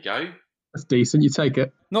 There you go. That's decent. You take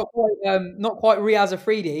it. Not quite Riaz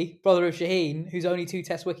Afridi, brother of Shaheen, whose only 2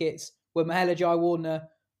 Test wickets were Mahela Jayawardene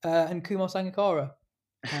and Kumar Sangakkara.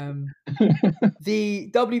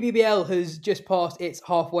 The WBBL has just passed its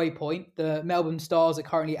halfway point. The Melbourne Stars are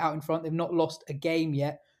currently out in front. They've not lost a game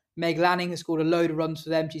yet. Meg Lanning has scored a load of runs for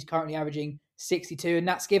them. She's currently averaging 62. And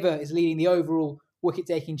Nat Skiver is leading the overall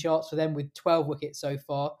wicket-taking charts for them with 12 wickets so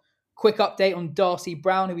far. Quick update on Darcy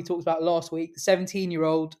Brown, who we talked about last week. The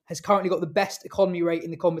 17-year-old has currently got the best economy rate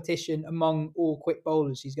in the competition among all quick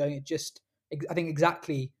bowlers. She's going at just, I think,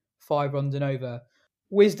 exactly 5 runs and over.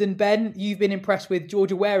 Wisden, Ben, you've been impressed with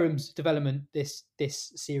Georgia Wareham's development this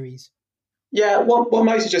series. Yeah, well,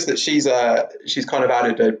 mostly just that she's kind of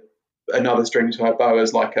added another string to her bow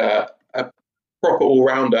as like a proper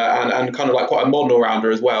all-rounder and kind of like quite a modern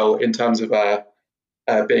all-rounder as well in terms of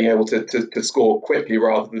being able to score quickly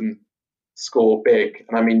rather than score big.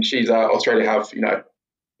 And I mean, Australia have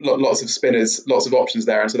lots of spinners, lots of options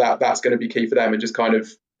there, and so that's going to be key for them. And just kind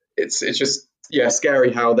of it's just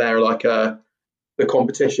scary how they're like the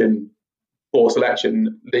competition for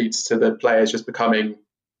selection leads to the players just becoming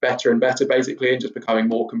better and better, basically, and just becoming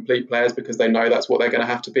more complete players because they know that's what they're going to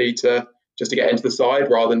have to be to get into the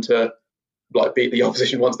side rather than to like beat the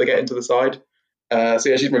opposition once they get into the side.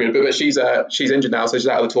 She's really good, but she's injured now, so she's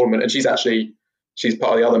out of the tournament, and she's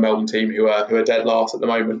part of the other Melbourne team who are dead last at the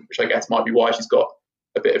moment, which I guess might be why she's got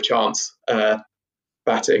a bit of chance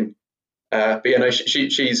batting. But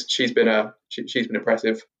she's been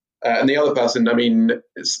impressive. And the other person, I mean,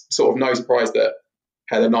 it's sort of no surprise that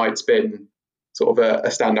Heather Knight's been sort of a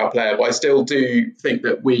standout player, but I still do think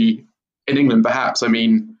that we in England, perhaps, I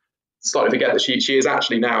mean, slightly forget that she is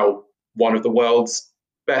actually now one of the world's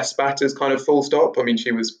best batters, kind of full stop. I mean,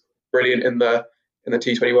 she was brilliant in the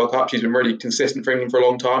T20 World Cup. She's been really consistent for England for a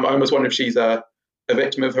long time. I almost wonder if she's a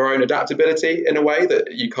victim of her own adaptability in a way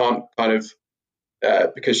that you can't kind of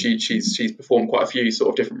because she's performed quite a few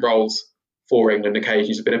sort of different roles for England. Occasionally,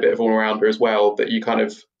 she's been a bit of all-rounder as well. That you kind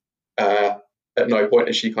of at no point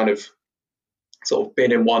has she kind of sort of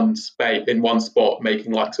been in one spot,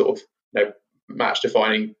 making like sort of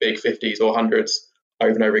match-defining big 50s or 100s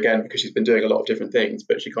over and over again, because she's been doing a lot of different things.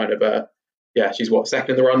 But she kind of she's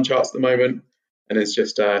second in the run charts at the moment, and is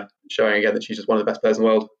just showing again that she's just one of the best players in the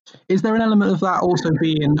world. Is there an element of that also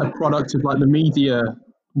being a product of like the media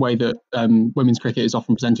way that women's cricket is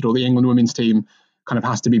often presented, or the England women's team kind of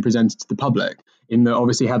has to be presented to the public, in that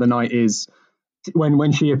obviously Heather Knight is,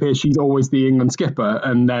 when she appears, she's always the England skipper,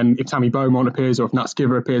 and then if Tammy Beaumont appears or if Nat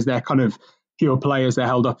Skiver appears, they're kind of pure players. They're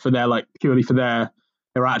held up for purely for their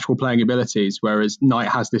actual playing abilities, whereas Knight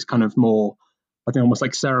has this kind of more, I think, almost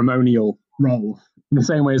like ceremonial role, in the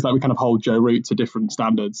same way as like we kind of hold Joe Root to different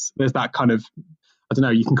standards. There's that kind of, I don't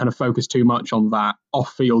know, you can kind of focus too much on that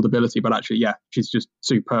off-field ability, but actually, she's just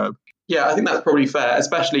superb. Yeah, I think that's probably fair,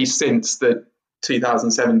 especially since the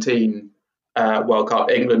 2017 World Cup.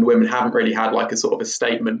 England women haven't really had like a sort of a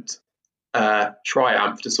statement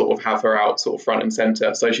triumph to sort of have her out sort of front and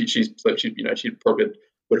centre. So she probably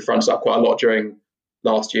would have fronted up quite a lot during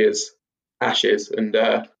last year's Ashes, and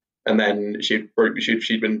then she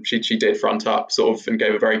did front up sort of and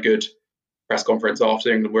gave a very good press conference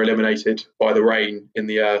after England were eliminated by the rain in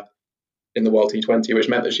the World T20, which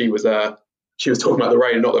meant that she was talking about the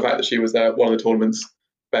rain, not the fact that she was one of the tournament's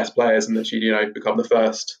best players, and that she'd become the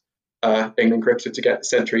first England cricketer to get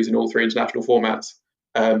centuries in all 3 international formats.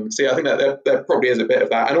 I think that there probably is a bit of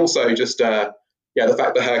that, and also just the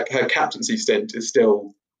fact that her captaincy stint is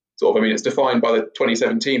still sort of, I mean, it's defined by the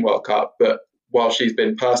 2017 World Cup, but while she's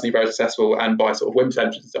been personally very successful and by sort of win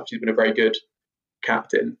percentage and stuff, she's been a very good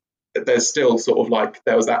captain. There's still sort of like,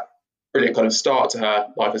 there was that brilliant kind of start to her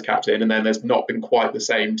life as captain, and then there's not been quite the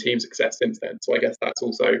same team success since then. So I guess that's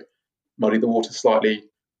also muddied the water slightly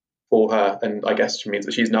for her, and I guess means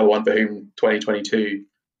that she's another one for whom 2022,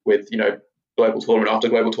 with global tournament after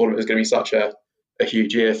global tournament, is going to be such a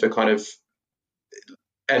huge year for kind of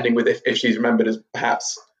ending with, if she's remembered as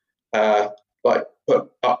perhaps like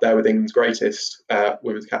put up there with England's greatest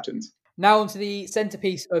women's captains. Now on to the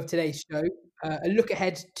centrepiece of today's show, a look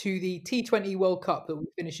ahead to the T20 World Cup that we're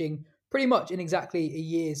finishing pretty much in exactly a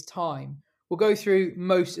year's time. We'll go through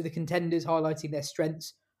most of the contenders, highlighting their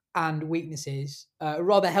strengths and weaknesses.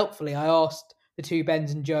 Rather helpfully, I asked the two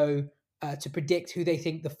Bens and Joe to predict who they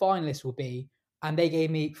think the finalists will be, and they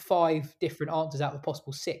gave me 5 different answers out of the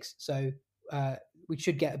possible 6. So we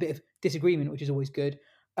should get a bit of disagreement, which is always good.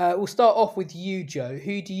 We'll start off with you, Joe.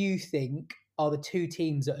 Who do you think are the 2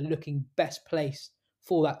 teams that are looking best placed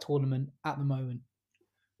for that tournament at the moment?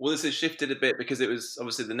 Well, this has shifted a bit because it was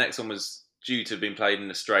obviously the next one was due to have been played in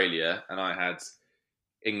Australia, and I had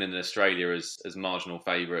England and Australia as marginal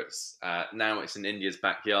favourites. Now it's in India's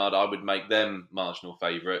backyard. I would make them marginal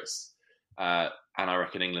favourites, and I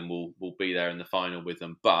reckon England will be there in the final with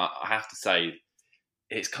them. But I have to say,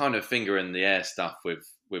 it's kind of finger in the air stuff with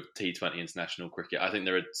T20 international cricket. I think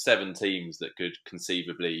there are 7 teams that could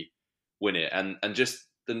conceivably win it, and just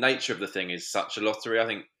the nature of the thing is such a lottery. I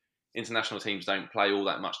think international teams don't play all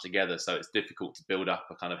that much together, so it's difficult to build up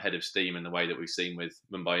a kind of head of steam in the way that we've seen with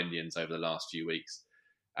Mumbai Indians over the last few weeks.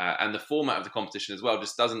 And the format of the competition as well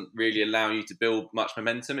just doesn't really allow you to build much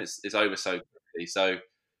momentum. It's over so quickly. So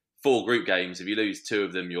 4 group games, if you lose 2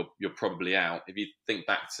 of them, you're probably out. If you think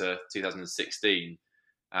back to 2016,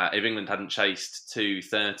 if England hadn't chased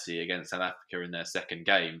 230 against South Africa in their second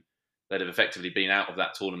game, they'd have effectively been out of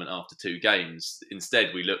that tournament after 2 games.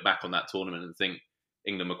 Instead, we look back on that tournament and think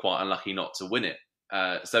England were quite unlucky not to win it.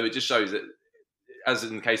 So it just shows that, as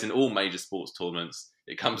in the case in all major sports tournaments,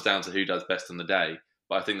 it comes down to who does best on the day.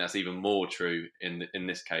 But I think that's even more true in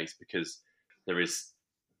this case, because it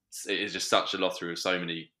is just such a lottery of so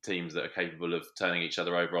many teams that are capable of turning each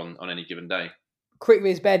other over on any given day.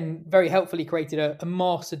 CricViz Ben very helpfully created a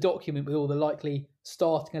master document with all the likely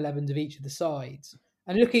starting 11s of each of the sides.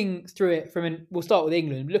 And looking through it we'll start with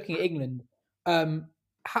England. Looking at England,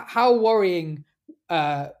 how worrying,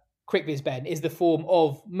 CricViz Ben, is the form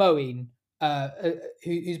of Moeen,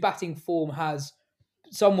 whose batting form has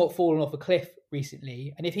somewhat fallen off a cliff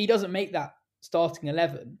recently. And if he doesn't make that starting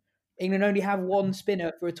 11, England only have 1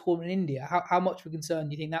 spinner for a tournament in India. How much of a concern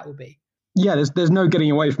do you think that will be? Yeah, there's no getting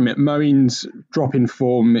away from it. Moeen's drop in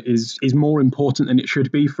form is more important than it should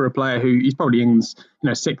be for a player who he's probably England's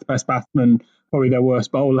 6th best batsman, probably their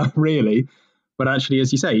worst bowler, really. But actually,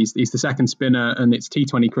 as you say, he's the second spinner, and it's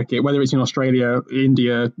T20 cricket. Whether it's in Australia,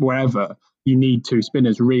 India, wherever, you need 2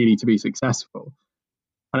 spinners really to be successful.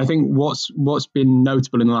 And I think what's been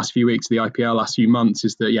notable in the last few weeks of the IPL, last few months,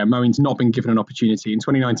 is that Moeen's not been given an opportunity. In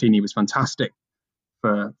 2019, he was fantastic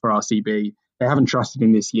for RCB. They haven't trusted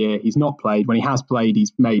him this year. He's not played. When he has played,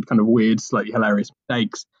 he's made kind of weird, slightly hilarious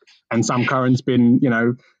mistakes. And Sam Curran's been,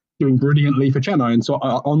 doing brilliantly for Chennai. And so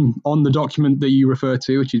on the document that you refer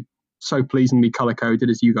to, which is so pleasingly colour-coded,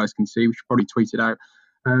 as you guys can see, we should probably tweet it out,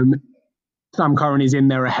 Sam Curran is in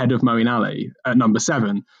there ahead of Moeen Ali at number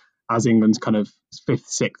 7 as England's kind of 5th,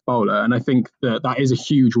 6th bowler. And I think that is a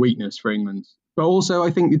huge weakness for England. But also,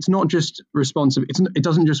 I think it's not just responsive. It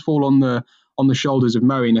doesn't just fall on the shoulders of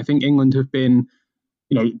Moeen. I think England have been,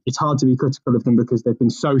 it's hard to be critical of them because they've been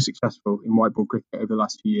so successful in white ball cricket over the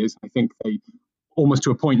last few years. I think they, almost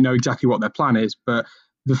to a point, know exactly what their plan is. But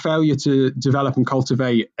the failure to develop and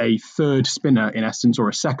cultivate a 3rd spinner, in essence, or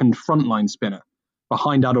a 2nd frontline spinner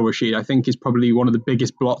behind Adil Rashid, I think is probably one of the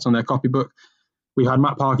biggest blots on their copybook. We've had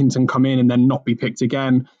Matt Parkinson come in and then not be picked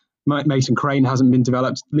again. Mason Crane hasn't been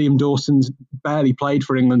developed. Liam Dawson's barely played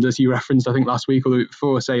for England, as you referenced, I think, last week or the week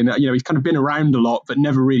before, saying that, he's kind of been around a lot, but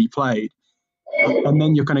never really played. And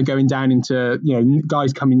then you're kind of going down into,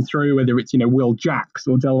 guys coming through, whether it's, Will Jacks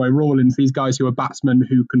or Delroy Rawlins, these guys who are batsmen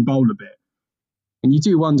who can bowl a bit. And you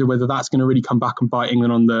do wonder whether that's going to really come back and bite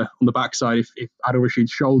England on the backside. If Adil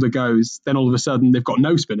Rashid's shoulder goes, then all of a sudden they've got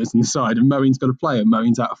no spinners in the side and Moeen's got to play and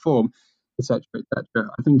Moeen's out of form, etc.,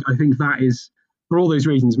 etc. I think that is, for all those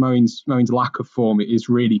reasons, Moeen's lack of form is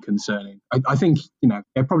really concerning. I think,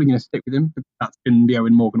 they're probably going to stick with him because that's been the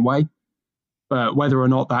Owen Morgan way. But whether or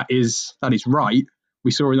not that is right,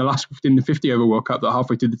 we saw in the 50 over World Cup that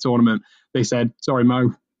halfway through the tournament, they said, sorry,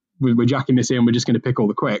 Mo, we're jacking this in, we're just going to pick all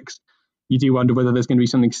the quicks. You do wonder whether there's going to be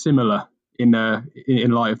something similar in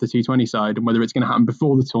light of the T20 side, and whether it's going to happen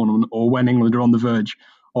before the tournament or when England are on the verge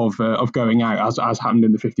of going out, as happened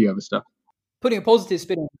in the 50 over stuff. Putting a positive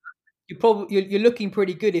spin on you're looking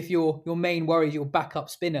pretty good if your main worry is your backup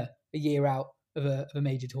spinner a year out of a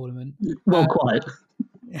major tournament. Well, quite.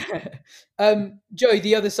 Joe,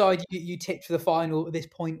 the other side you tipped for the final at this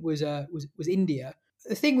point was India.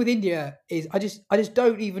 The thing with India is I just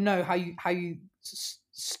don't even know how you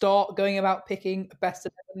start going about picking a best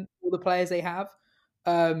 11 for the players they have.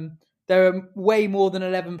 There are way more than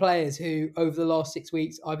 11 players who, over the last 6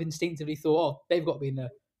 weeks, I've instinctively thought, they've got to be in the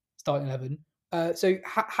starting 11. So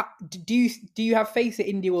do you have faith that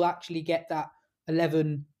India will actually get that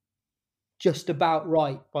 11 just about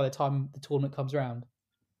right by the time the tournament comes around?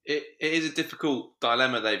 It is a difficult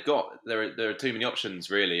dilemma they've got. There are too many options,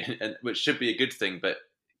 really, and which should be a good thing, but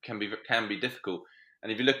can be difficult.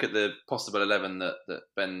 And if you look at the possible 11 that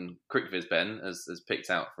Crickviz Ben has picked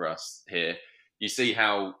out for us here, you see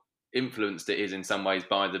how influenced it is in some ways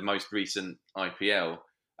by the most recent IPL.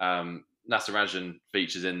 Nasarajan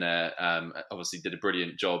features in there, obviously did a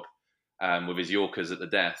brilliant job with his Yorkers at the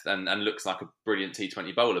death and looks like a brilliant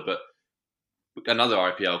T20 bowler. But another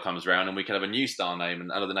IPL comes around and we can have a new star name and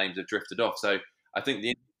other names have drifted off. So I think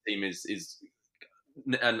the Indian team is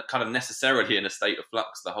kind of necessarily in a state of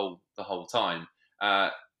flux the whole time.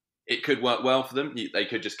 It could work well for them. They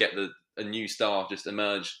could just get a new star just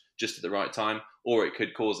emerge just at the right time, or it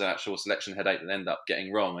could cause an actual selection headache and end up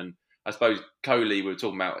getting wrong. And I suppose Kohli, we were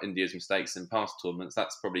talking about India's mistakes in past tournaments.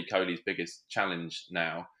 That's probably Kohli's biggest challenge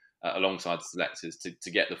now, alongside the selectors,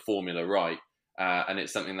 to get the formula right. And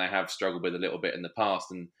it's something they have struggled with a little bit in the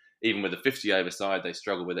past. And even with the 50 over side, they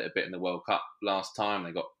struggled with it a bit in the World Cup last time.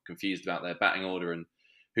 They got confused about their batting order and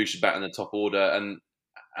who should bat in the top order.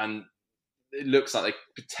 And it looks like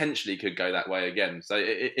they potentially could go that way again. So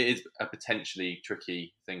it is a potentially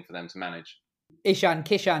tricky thing for them to manage. Ishan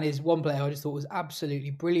Kishan is one player I just thought was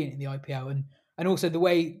absolutely brilliant in the IPL, and also the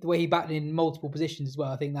way he batted in multiple positions as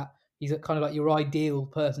well. I think that he's kind of like your ideal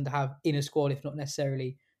person to have in a squad, if not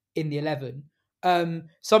necessarily in the 11.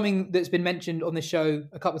 Something that's been mentioned on the show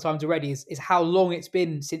a couple of times already is how long it's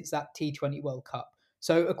been since that T20 World Cup.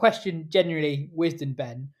 So a question generally, Wisden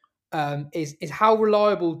Ben, is how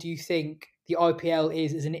reliable do you think the IPL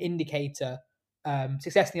is as an indicator?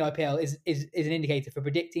 Success in the IPL is an indicator for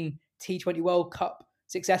predicting T20 World Cup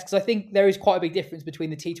success, because I think there is quite a big difference between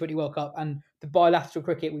the T20 World Cup and the bilateral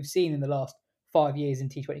cricket we've seen in the last 5 years in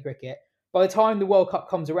T20 cricket. By the time the World Cup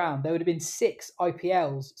comes around, there would have been 6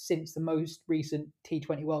 IPLs since the most recent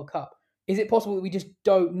T20 World Cup. Is it possible that we just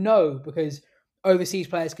don't know because overseas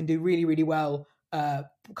players can do really, really well?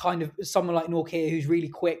 Kind of someone like Nortje, who's really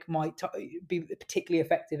quick, might be particularly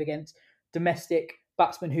effective against domestic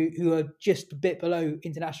batsmen who are just a bit below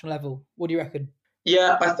international level. What do you reckon?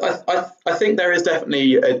 Yeah, I think there is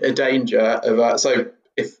definitely a danger of so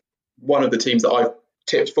if one of the teams that I've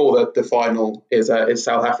tipped for the final is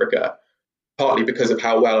South Africa, partly because of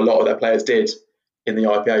how well a lot of their players did in the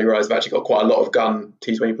IPL. You realise they've actually got quite a lot of gun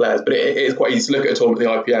T20 players, but it is quite easy to look at a tournament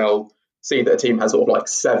in the IPL, see that a team has sort of like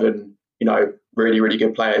 7, really, really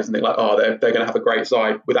good players, and think like, they're going to have a great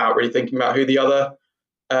side without really thinking about who the other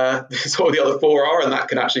sort of the other 4 are, and that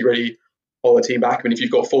can actually really hold the team back. I mean, if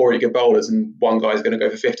you've got 4 really good bowlers and one guy's going to go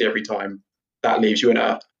for 50 every time, that leaves you in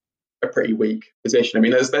a pretty weak position. I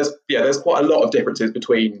mean, there's quite a lot of differences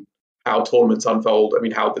between how tournaments unfold. I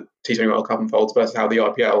mean, how the T20 World Cup unfolds versus how the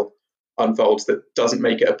IPL unfolds. That doesn't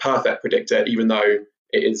make it a perfect predictor, even though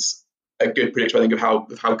it is a good predictor, I think, of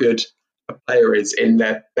how good a player is in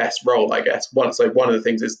their best role, I guess. One of the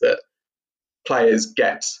things is that players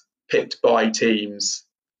get picked by teams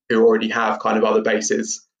who already have kind of other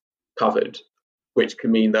bases covered, which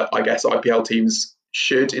can mean that I guess IPL teams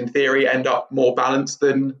should, in theory, end up more balanced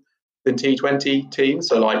than T20 teams.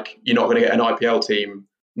 So, like, you're not going to get an IPL team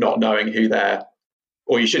not knowing who their,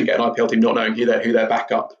 or you shouldn't get an IPL team not knowing who their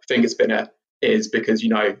backup finger spinner is, because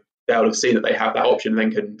they'll have seen that they have that option and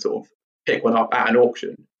then can sort of pick one up at an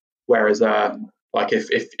auction. Whereas, like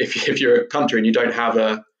if you're a country and you don't have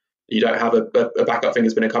a backup finger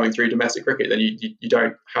spinner coming through domestic cricket, then you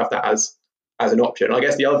don't have that as an option. And I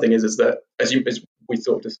guess the other thing is that as we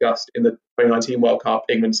sort of discussed in the 2019 World Cup,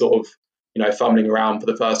 England sort of fumbling around for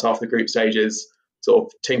the first half of the group stages, sort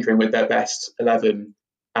of tinkering with their best 11,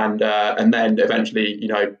 and then eventually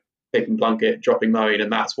picking Plunkett, dropping Moeen,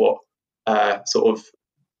 and that's what sort of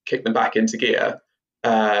kicked them back into gear.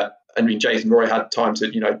 I mean, Jason Roy had time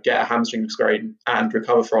to get a hamstring sprain and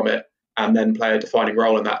recover from it, and then play a defining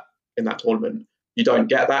role in that tournament. You don't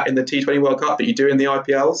get that in the T20 World Cup, but you do in the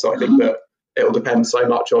IPL. So I think that it will depend so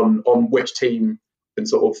much on which team can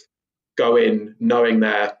sort of go in knowing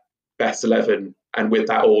their best 11, and with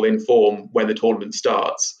that all in form when the tournament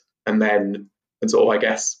starts, and sort of, I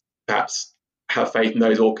guess, perhaps have faith in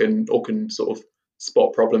those or can sort of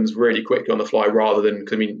spot problems really quickly on the fly, rather than,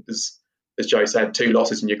 I mean, as Joe said, 2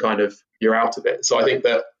 losses and you're out of it. So I think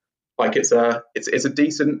that it's a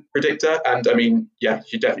decent predictor, and I mean, yeah, you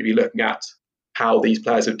should definitely be looking at how these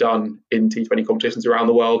players have done in T20 competitions around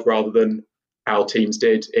the world, rather than how teams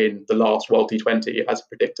did in the last World T20 as a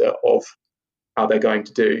predictor of how they're going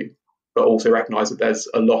to do, but also recognise that there's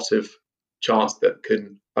a lot of chance that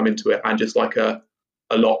can come into it, and just like a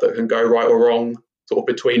lot that can go right or wrong sort of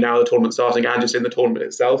between now the tournament starting and just in the tournament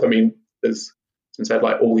itself. I mean, there's been said,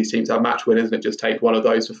 like, all these teams have match winners, and it just takes one of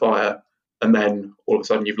those to fire, and then all of a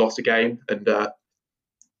sudden you've lost a game, and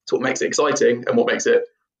it's what makes it exciting and what makes it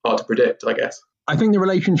hard to predict, I guess. I think the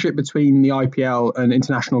relationship between the IPL and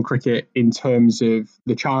international cricket in terms of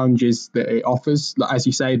the challenges that it offers, as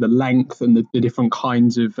you say, the length and the different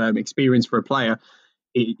kinds of experience for a player,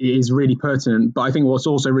 it is really pertinent. But I think what's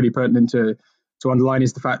also really pertinent to underline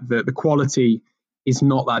is the fact that the quality is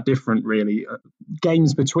not that different, really.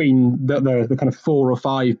 Games between the kind of 4 or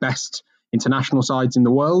 5 best international sides in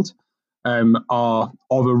the world are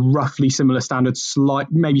of a roughly similar standard,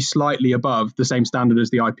 maybe slightly above the same standard as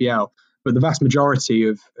the IPL. But the vast majority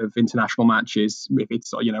of international matches, if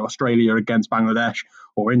it's Australia against Bangladesh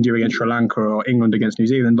or India against Sri Lanka or England against New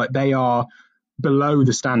Zealand, like, they are below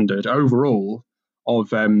the standard overall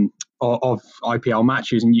of IPL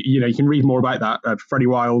matches. And you can read more about that. Freddie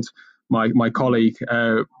Wild, my colleague,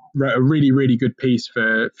 wrote a really, really good piece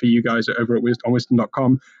for you guys over at on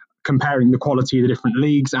wisdom.com, comparing the quality of the different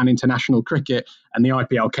leagues and international cricket, and the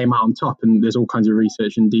IPL came out on top. And there's all kinds of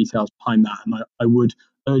research and details behind that, and I would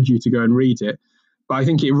urge you to go and read it. But I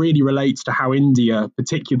think it really relates to how India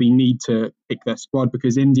particularly need to pick their squad,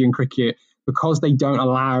 because Indian cricket, because they don't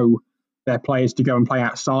allow their players to go and play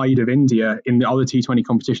outside of India in the other T20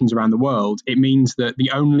 competitions around the world, it means that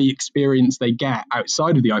the only experience they get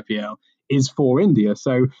outside of the IPL is for India.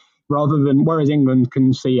 So whereas England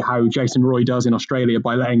can see how Jason Roy does in Australia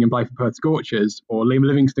by letting him play for Perth Scorchers, or Liam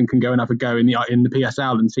Livingstone can go and have a go in the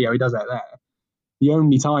PSL and see how he does out there, the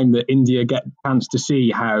only time that India get a chance to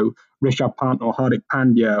see how Rishabh Pant or Hardik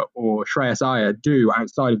Pandya or Shreyas Iyer do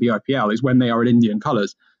outside of the IPL is when they are in Indian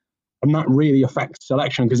colours. And that really affects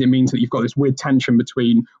selection, because it means that you've got this weird tension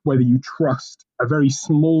between whether you trust a very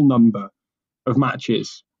small number of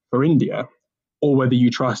matches for India or whether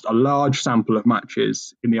you trust a large sample of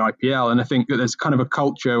matches in the IPL. And I think that there's kind of a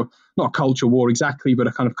culture, not a culture war exactly, but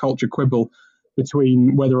a kind of culture quibble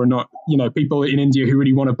between whether or not, people in India who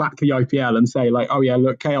really want to back the IPL and say, like, oh yeah,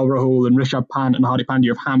 look, KL Rahul and Rishabh Pant and Hardik Pandya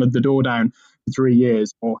have hammered the door down for 3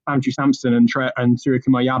 years, or Sanju Samson and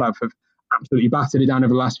Suryakumar Yadav have absolutely battered it down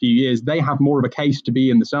over the last few years. They have more of a case to be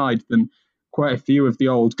in the side than quite a few of the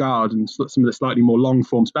old guard and some of the slightly more long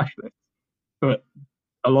form specialists. But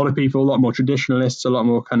a lot of people, a lot more traditionalists, a lot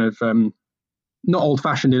more kind of not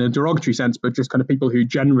old-fashioned in a derogatory sense, but just kind of people who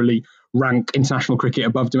generally rank international cricket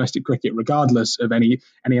above domestic cricket, regardless of any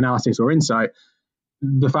analysis or insight.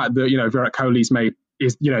 The fact that Virat Kohli's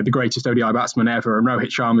is the greatest ODI batsman ever, and Rohit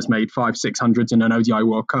Sharma's made 500-600s in an ODI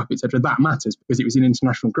World Cup, etc. That matters because it was in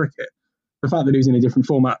international cricket. The fact that it was in a different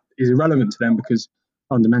format is irrelevant to them, because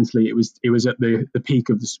fundamentally it was at the peak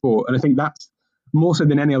of the sport. And I think that's more so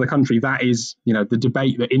than any other country, that is, the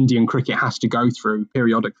debate that Indian cricket has to go through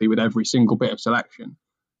periodically with every single bit of selection.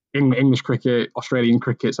 English cricket, Australian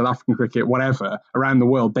cricket, South African cricket, whatever, around the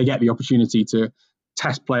world, they get the opportunity to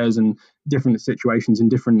test players in different situations, in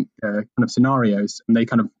different kind of scenarios, and they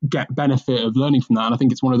kind of get benefit of learning from that. And I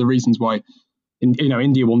think it's one of the reasons why,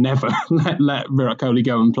 India will never let Virat Kohli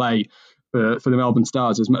go and play for the Melbourne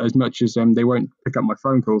Stars as much as they won't pick up my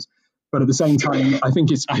phone calls. But at the same time, I think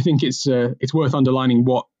it's worth underlining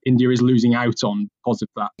what India is losing out on because of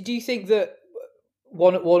that. Do you think that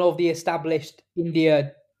one of the established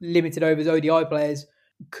India limited overs ODI players,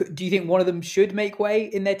 do you think one of them should make way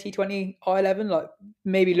in their T20 I-11? Like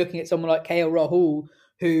maybe looking at someone like KL Rahul,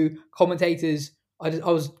 who commentators, I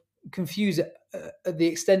was confused at the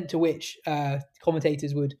extent to which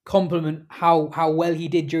commentators would compliment how well he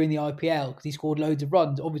did during the IPL because he scored loads of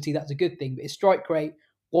runs. Obviously, that's a good thing, but his strike rate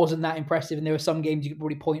wasn't that impressive, and there are some games you could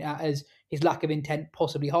probably point at as his lack of intent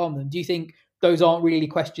possibly harmed them. Do you think those aren't really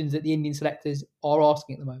questions that the Indian selectors are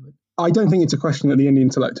asking at the moment? I don't think it's a question that the Indian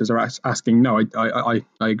selectors are asking. No, I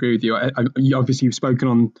agree with you. Obviously, you've spoken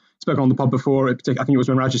on the pod before. I think it was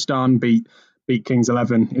when Rajasthan beat Kings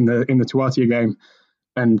 11 in the Tewatia game,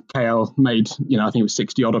 and KL made I think it was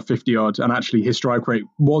 60 odd or 50 odd, and actually his strike rate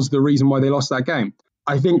was the reason why they lost that game.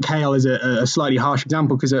 I think KL is a slightly harsh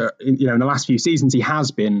example because in the last few seasons he has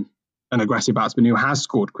been an aggressive batsman who has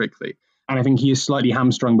scored quickly. And I think he is slightly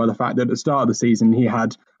hamstrung by the fact that at the start of the season, he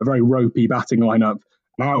had a very ropey batting lineup,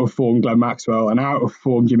 an out-of-form Glenn Maxwell, an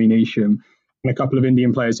out-of-form Jimmy Neesham, and a couple of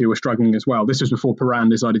Indian players who were struggling as well. This was before Paran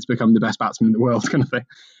decided to become the best batsman in the world, kind of thing.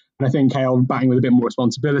 And I think Kale batting with a bit more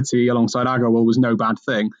responsibility alongside Agarwal was no bad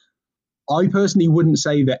thing. I personally wouldn't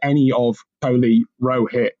say that any of Kohli,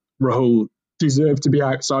 Rohit, Rahul deserve to be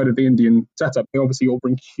outside of the Indian setup. They obviously all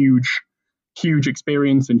bring huge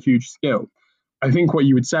experience and huge skill. I think what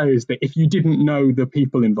you would say is that if you didn't know the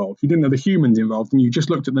people involved, you didn't know the humans involved, and you just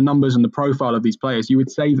looked at the numbers and the profile of these players, you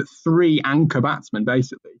would say that 3 anchor batsmen,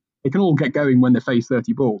 basically, they can all get going when they face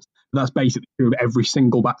 30 balls. But that's basically true of every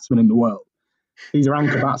single batsman in the world. These are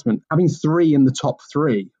anchor batsmen. Having 3 in the top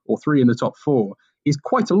 3 or 3 in the top 4 is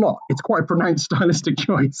quite a lot. It's quite a pronounced stylistic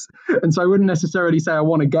choice. And so I wouldn't necessarily say I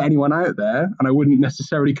want to get anyone out there, and I wouldn't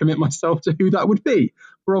necessarily commit myself to who that would be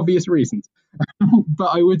for obvious reasons. But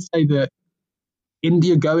I would say that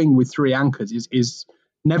India going with 3 anchors is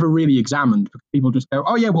never really examined. People just go,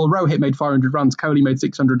 oh yeah, well, Rohit made 500 runs, Kohli made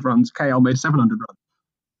 600 runs, KL made 700 runs.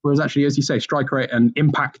 Whereas actually, as you say, strike rate and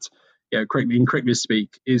impact, in cricket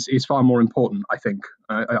speak, is far more important, I think.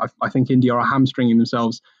 I think India are hamstringing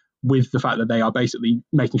themselves with the fact that they are basically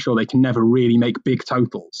making sure they can never really make big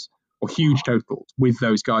totals or huge totals with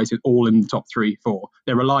those guys all in the top 3, 4.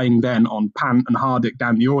 They're relying then on Pant and Hardik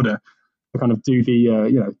down the order to kind of do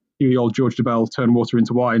the old George DeBell turn water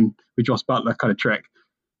into wine with Joss Butler kind of trick.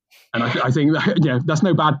 And I think that, that's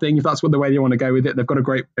no bad thing if that's what the way they want to go with it. They've got a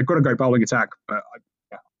great bowling attack, but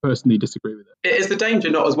I personally disagree with it. Is the danger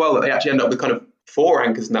not as well that they actually end up with kind of 4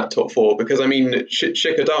 anchors in that top 4? Because I mean,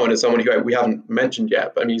 Shikhar Dhawan is someone who we haven't mentioned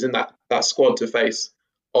yet, but I mean, he's in that squad to face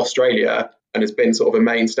Australia and has been sort of a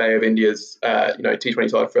mainstay of India's T20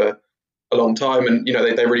 side for a long time, and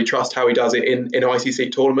they really trust how he does it in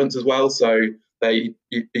ICC tournaments as well. So he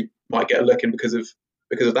might get a look in because of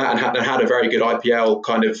that, and had a very good IPL,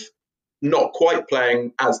 kind of not quite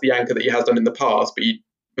playing as the anchor that he has done in the past, but you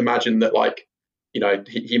imagine that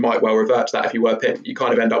he might well revert to that if he were picked. You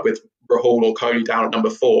kind of end up with Rahul or Kohli down at number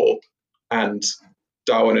 4 and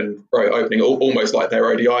Dhawan and Rohit opening almost like their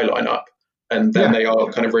ODI lineup, and then they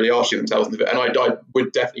are kind of really arching themselves. And I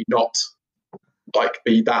would definitely not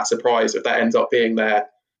be that surprised if that ends up being their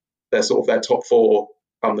sort of their top 4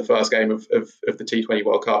 from the first game of the T20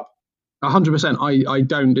 World Cup. 100%. I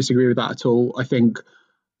don't disagree with that at all.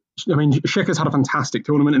 I mean, Shikhar's had a fantastic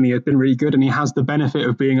tournament and he has been really good, and he has the benefit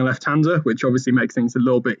of being a left-hander, which obviously makes things a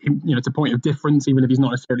little bit, it's a point of difference, even if he's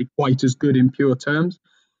not necessarily quite as good in pure terms.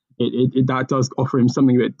 That does offer him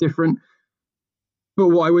something a bit different. But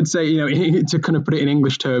what I would say, to kind of put it in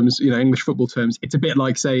English terms, English football terms, it's a bit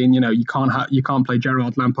like saying, you can't play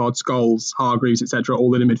Gerrard, Lampard, Scholes, Hargreaves, etc.,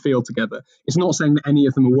 all in a midfield together. It's not saying that any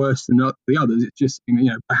of them are worse than the others. It's just,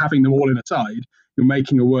 by having them all in a side, you're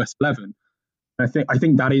making a worse 11. I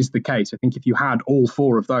think that is the case. I think if you had all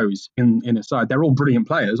 4 of those in a side, they're all brilliant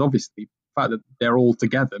players. Obviously, the fact that they're all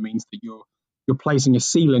together means that you're placing a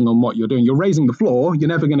ceiling on what you're doing. You're raising the floor. You're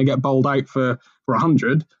never going to get bowled out for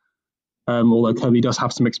 100. Although Kohli does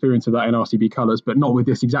have some experience of that in RCB colours, but not with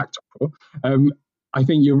this exact score. I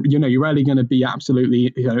think you're rarely going to be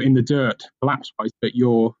absolutely in the dirt collapse-wise, but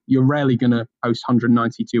you're rarely going to post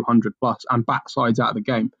 190, 200 plus and backsides out of the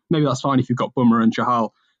game. Maybe that's fine if you've got Bumrah and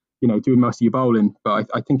Chahal, doing most of your bowling, but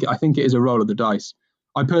I think it is a roll of the dice.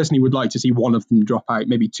 I personally would like to see one of them drop out,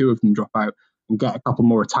 maybe 2 of them drop out, and get a couple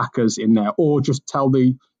more attackers in there, or just tell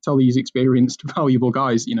these experienced, valuable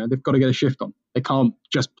guys, they've got to get a shift on. They can't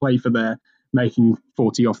just play for their making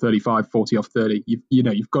 40 off 35, 40 off 30.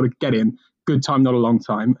 You've got to get in, good time, not a long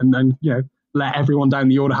time, and then let everyone down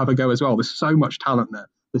the order have a go as well. There's so much talent there.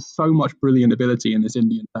 There's so much brilliant ability in this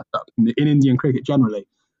Indian setup, in Indian cricket generally.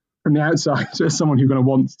 From the outside, as someone who's going to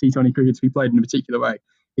want T20 cricket to be played in a particular way,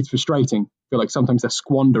 it's frustrating. I feel like sometimes they're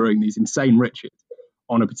squandering these insane riches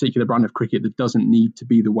on a particular brand of cricket that doesn't need to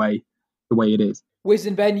be the way it is. Wiz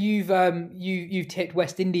and Ben, you've tipped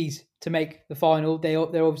West Indies to make the final. They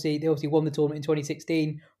obviously won the tournament in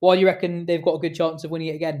 2016. Why do you reckon they've got a good chance of winning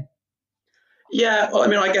it again? Yeah, well, I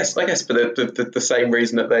mean, I guess for the same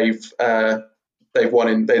reason that they've won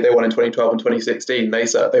in 2012 and 2016. They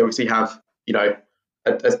obviously have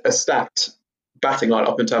a stacked batting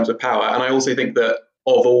lineup in terms of power, and I also think that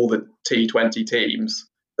of all the T20 teams,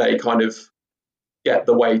 they kind of get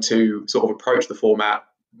the way to sort of approach the format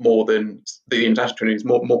more than the international teams,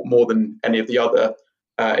 more than any of the other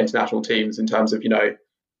international teams, in terms of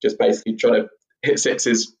just basically trying to hit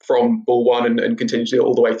sixes from ball 1 and continue to do it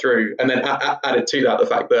all the way through. And then added to that, the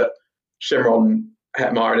fact that Shimron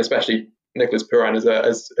Hetmar and especially Nicholas Puran, as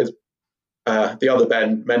the other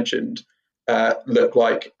Ben mentioned, look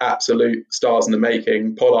like absolute stars in the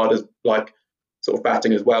making. Pollard is like sort of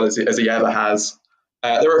batting as well as he ever has.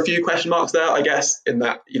 There are a few question marks there, I guess, in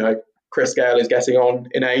that, Chris Gale is getting on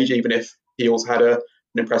in age, even if he also had an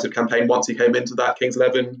impressive campaign once he came into that Kings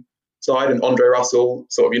 11 side. And Andre Russell,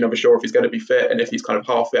 sort of, you're never sure if he's going to be fit, and if he's kind of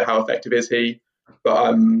half fit, how effective is he? But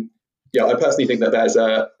I personally think that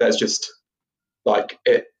there's just like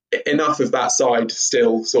enough of that side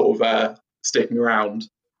still sort of sticking around,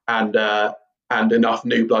 and enough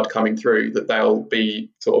new blood coming through that they'll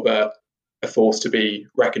be sort of a force to be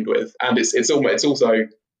reckoned with. And it's also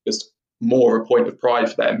just more of a point of pride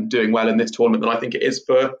for them doing well in this tournament than I think it is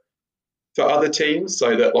for other teams.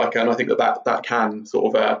 So that and I think that can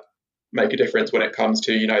sort of make a difference when it comes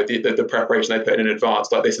to the preparation they put in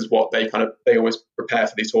advance. Like, this is what they always prepare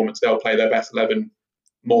for these tournaments. They'll play their best 11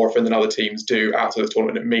 more often than other teams do outside the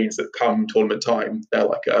tournament. It means that come tournament time, they're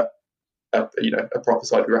like a proper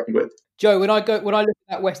side to be reckoned with. Joe, when I look at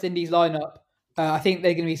that West Indies lineup, I think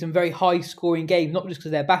they're going to be some very high scoring games, not just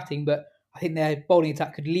because they're batting, but I think their bowling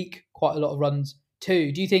attack could leak quite a lot of runs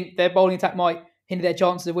too. Do you think their bowling attack might hinder their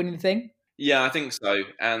chances of winning the thing? Yeah, I think so.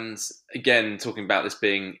 And again, talking about this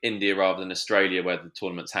being India rather than Australia, where the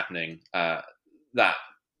tournament's happening, that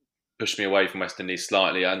pushed me away from West Indies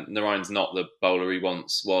slightly. And Narayan's not the bowler he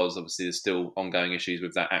once was. Obviously, there's still ongoing issues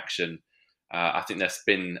with that action. I think their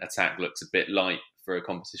spin attack looks a bit light for a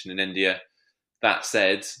competition in India. That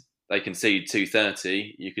said, they concede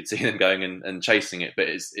 230. You could see them going and chasing it, but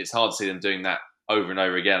it's hard to see them doing that over and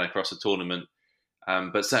over again across a tournament.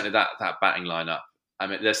 But certainly that batting lineup, I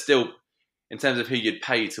mean, they're still, in terms of who you'd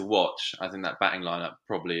pay to watch, I think that batting lineup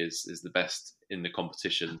probably is the best in the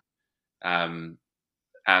competition. And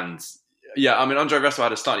yeah, I mean, Andre Russell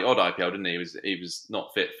had a slightly odd IPL, didn't he? He was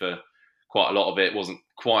not fit for quite a lot of it. Wasn't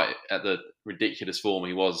quite at the ridiculous form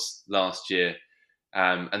he was last year.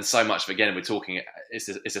 And so much of, again, we're talking, it's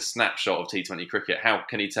a snapshot of T20 cricket. How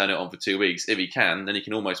can he turn it on for 2 weeks? If he can, then he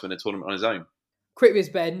can almost win a tournament on his own. Cricketers,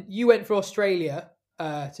 Ben, you went for Australia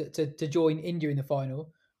to join India in the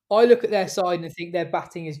final. I look at their side and think their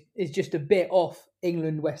batting is just a bit off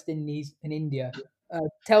England, West Indies and India.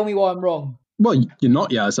 Tell me why I'm wrong. Well, you're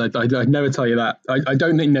not, Yaz. I'd never tell you that. I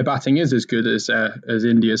don't think their batting is as good as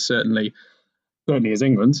India's, certainly as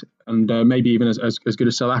England's, and maybe even as good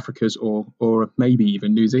as South Africa's, or maybe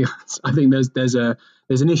even New Zealand's. I think there's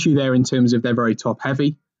an issue there in terms of they're very top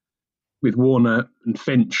heavy, with Warner and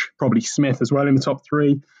Finch, probably Smith as well in the top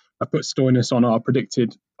three. I put Stoinis on our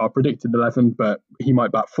predicted 11, but he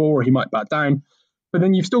might bat 4 or he might bat down. But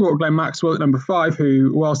then you've still got Glenn Maxwell at number 5,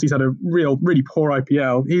 who, whilst he's had a really poor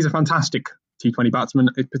IPL, he's a fantastic T20 batsman,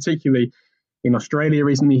 particularly in Australia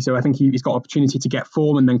recently. So I think he's got opportunity to get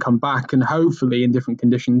form and then come back and hopefully in different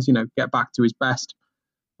conditions, get back to his best.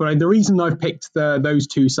 But the reason I've picked those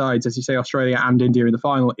two sides, as you say, Australia and India in the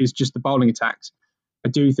final, is just the bowling attacks. I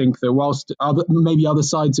do think that whilst maybe other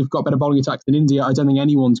sides have got better bowling attacks than India, I don't think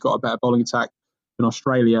anyone's got a better bowling attack than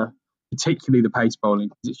Australia, particularly the pace bowling,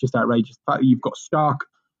 because it's just outrageous. The fact that you've got Stark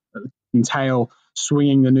and Tail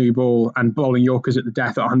swinging the new ball and bowling Yorkers at the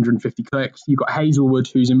death at 150 clicks. You've got Hazelwood,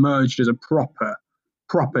 who's emerged as a proper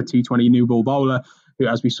T20 new ball bowler, who,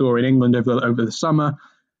 as we saw in England over the summer.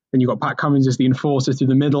 Then you've got Pat Cummins as the enforcer through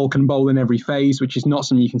the middle, can bowl in every phase, which is not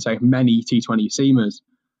something you can say of many T20 seamers.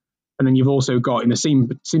 And then you've also got, in the seam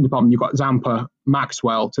department, you've got Zampa,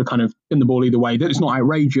 Maxwell to kind of spin the ball either way. It's not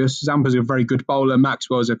outrageous. Zampa's a very good bowler.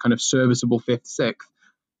 Maxwell's a kind of serviceable 5th, 6th.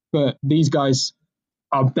 But these guys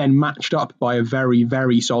are then matched up by a very,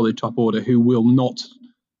 very solid top order who will not,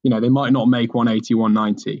 they might not make 180,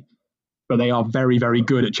 190, but they are very, very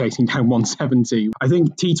good at chasing down 170. I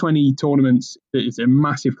think T20 tournaments, it's a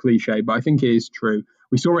massive cliche, but I think it is true.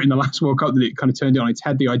 We saw it in the last World Cup that it kind of turned it on its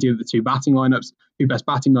head, the idea that the two best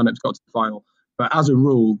batting lineups got to the final. But as a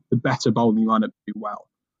rule, the better bowling lineup do well.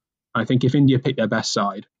 I think if India pick their best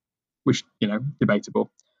side, which,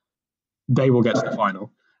 debatable, they will get to the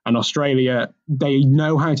final. And Australia, they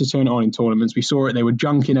know how to turn it on in tournaments. We saw it; they were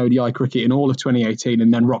junk in ODI cricket in all of 2018,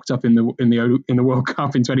 and then rocked up in the World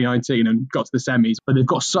Cup in 2019 and got to the semis. But they've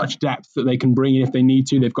got such depth that they can bring in if they need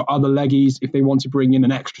to. They've got other leggies if they want to bring in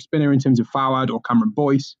an extra spinner in terms of Fawad or Cameron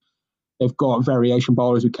Boyce. They've got variation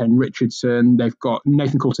bowlers with Ken Richardson. They've got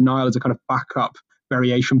Nathan Coulter-Nile as a kind of backup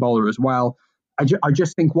variation bowler as well. I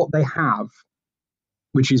just think what they have,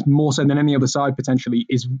 which is more so than any other side potentially,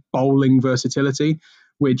 is bowling versatility,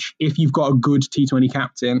 which if you've got a good T20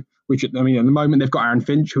 captain, which at the moment they've got Aaron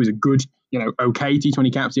Finch, who is a good, okay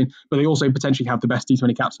T20 captain, but they also potentially have the best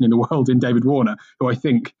T20 captain in the world in David Warner, who I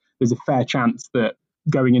think there's a fair chance that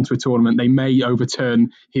going into a tournament, they may overturn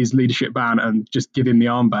his leadership ban and just give him the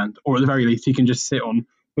armband, or at the very least, he can just sit on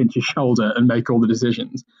pinch his shoulder and make all the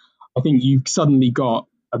decisions. I think you've suddenly got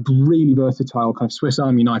a really versatile kind of Swiss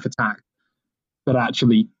Army knife attack that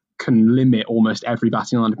actually can limit almost every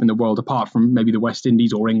batting lineup in the world, apart from maybe the West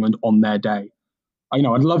Indies or England on their day.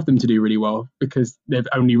 I'd love them to do really well because they've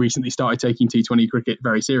only recently started taking T20 cricket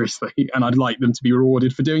very seriously, and I'd like them to be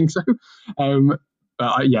rewarded for doing so. But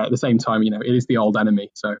at the same time, it is the old enemy,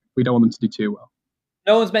 so we don't want them to do too well.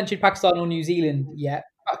 No one's mentioned Pakistan or New Zealand yet.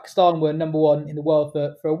 Pakistan were number one in the world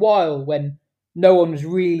for a while when no one was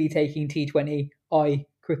really taking T20I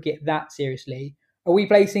cricket that seriously. Are we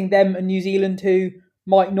placing them and New Zealand, who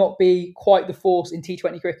might not be quite the force in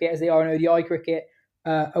T20 cricket as they are in ODI cricket,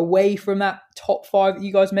 away from that top five that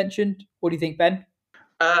you guys mentioned? What do you think, Ben?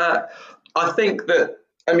 I think that,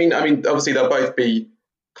 obviously they'll both be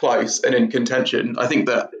close and in contention. I think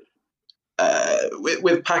that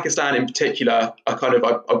with Pakistan in particular,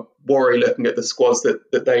 I worry looking at the squads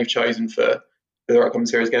that they've chosen for the upcoming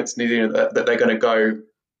series against New Zealand that they're going to go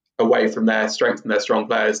away from their strength and their strong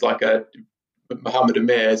players. Like Mohammed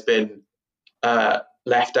Amir has been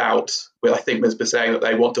left out. I think there's been saying that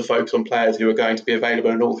they want to focus on players who are going to be available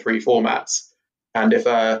in all three formats. And if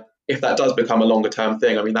that does become a longer term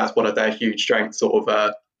thing, that's one of their huge strengths sort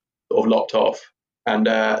of lopped off. And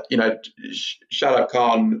Shadab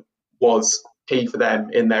Khan was key for them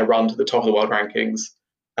in their run to the top of the world rankings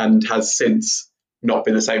and has since not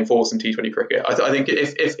been the same force in T20 cricket. I think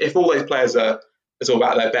if all those players are sort of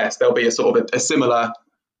at their best, there'll be a sort of a similar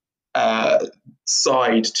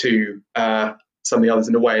side to some of the others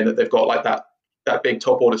in a way, in that they've got like that big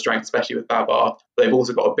top order strength, especially with Babar. But they've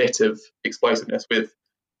also got a bit of explosiveness with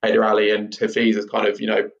Haider Ali and Hafiz as kind of,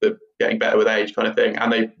 the getting better with age kind of thing.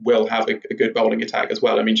 And they will have a good bowling attack as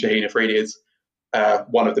well. Shaheen Afridi is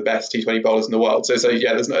one of the best T20 bowlers in the world. So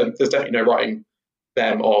yeah, there's definitely no writing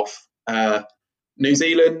them off. New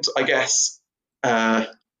Zealand, I guess. Trent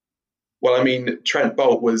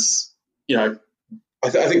Bolt was, I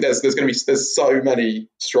think there's so many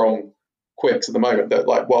strong quicks at the moment that,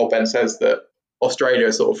 like, while Ben says that Australia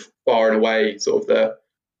is sort of far and away sort of the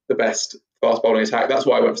best fast bowling attack, that's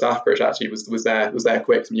why I went for South Africa. Actually, was their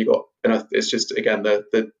quicks, and it's just again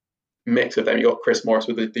the mix of them. You got Chris Morris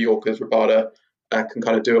with the Yorkers, Rabada can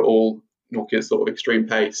kind of do it all, knock at sort of extreme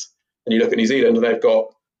pace. And you look at New Zealand, and they've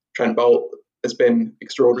got Trent Bolt has been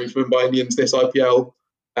extraordinary for Mumbai Indians this IPL.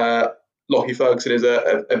 Lockie Ferguson is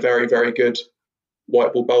a very, very good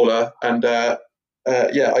white ball bowler, and I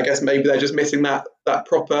guess maybe they're just missing that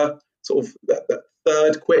proper sort of that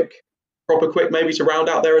third proper quick maybe to round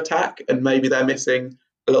out their attack, and maybe they're missing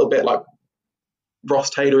a little bit. Like Ross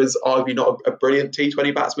Taylor is arguably not a brilliant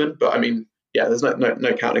T20 batsman, but there's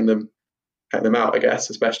no counting them out, I guess.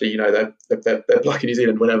 Especially they're lucky New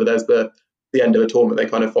Zealand whenever there's the end of a tournament, they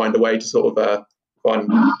kind of find a way to sort of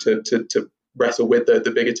to wrestle with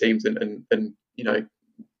the bigger teams and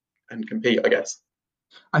compete, I guess.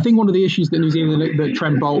 I think one of the issues that New Zealand, that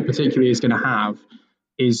Trent Bolt particularly is going to have,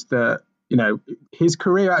 is that his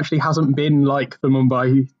career actually hasn't been like the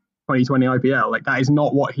Mumbai 2020 IPL. Like, that is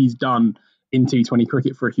not what he's done in T20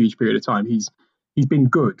 cricket for a huge period of time. He's been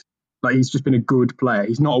good. Like, he's just been a good player.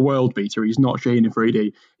 He's not a world beater. He's not Shaheen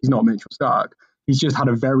Afridi. He's not Mitchell Starc. He's just had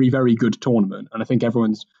a very, very good tournament. And I think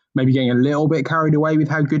everyone's maybe getting a little bit carried away with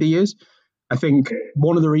how good he is. I think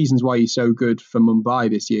one of the reasons why he's so good for Mumbai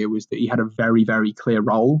this year was that he had a very, very clear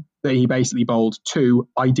role, that he basically bowled 2,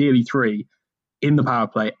 ideally 3, in the power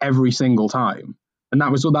play every single time. And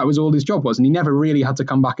that was all his job was. And he never really had to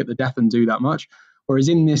come back at the death and do that much. Whereas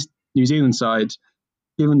in this New Zealand side,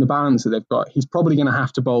 given the balance that they've got, he's probably going to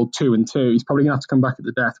have to bowl 2 and 2. He's probably going to have to come back at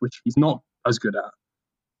the death, which he's not as good at.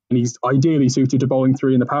 And he's ideally suited to bowling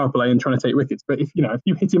 3 in the power play and trying to take wickets. But if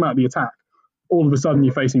you hit him out of the attack, all of a sudden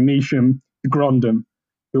you're facing Neesham, Grondon,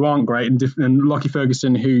 who aren't great, and Lockie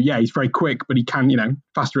Ferguson, who, he's very quick, but he can,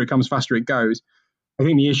 faster it comes, faster it goes. I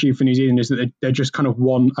think the issue for New Zealand is that they're just kind of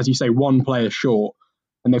one player short,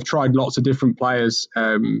 and they've tried lots of different players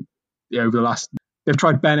over the last. They've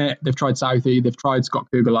tried Bennett, they've tried Southey, they've tried Scott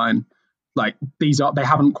Kuggeleijn. Like, they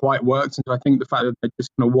haven't quite worked, and I think the fact that they're just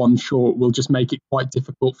kind of one short will just make it quite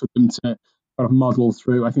difficult for them to kind of muddle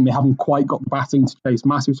through. I think they haven't quite got the batting to chase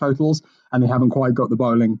massive totals, and they haven't quite got the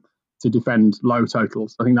bowling to defend low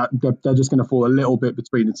totals. I think that they're just going to fall a little bit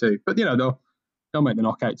between the two. But they'll make the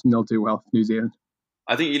knockouts and they'll do well for New Zealand.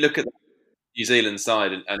 I think you look at the New Zealand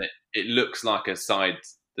side, and it looks like a side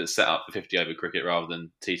that's set up for 50 over cricket rather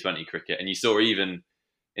than T20 cricket. And you saw even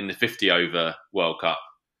in the 50 over World Cup,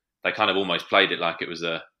 they kind of almost played it like it was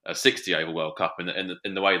a 60 over World Cup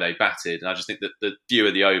in the way they batted. And I just think that the fewer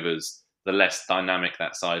the overs, the less dynamic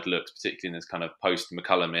that side looks, particularly in this kind of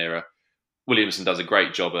post-McCullum era, Williamson does a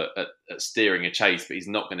great job at steering a chase, but he's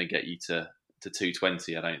not going to get you to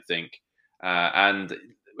 220, I don't think. And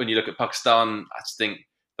when you look at Pakistan, I just think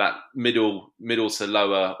that middle to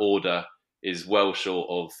lower order is well short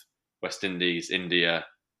of West Indies, India,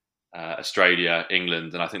 Australia,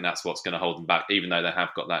 England, and I think that's what's going to hold them back, even though they have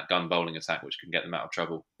got that gun bowling attack, which can get them out of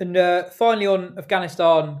trouble. And finally on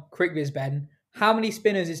Afghanistan cricket, Ben, how many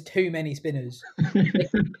spinners is too many spinners? They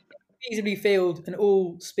can easily field an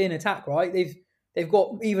all-spin attack, right? They've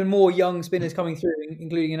got even more young spinners coming through,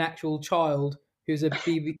 including an actual child who's got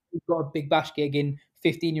a big bash gig in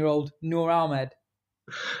 15-year-old Noor Ahmed.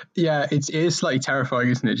 Yeah, it is slightly terrifying,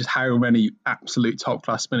 isn't it? Just how many absolute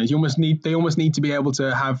top-class spinners. They almost need to be able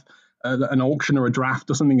to have an auction or a draft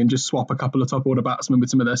or something and just swap a couple of top-order batsmen with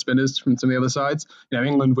some of their spinners from some of the other sides.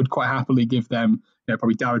 England would quite happily give them,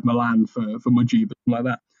 probably Darid Malan for Mujib or something like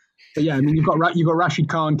that. But yeah, I mean, you've got Rashid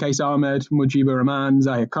Khan, Qais Ahmed, Mujibur Rahman,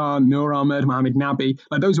 Zahir Khan, Noor Ahmed, Mohamed Nabi.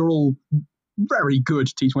 Like, those are all very good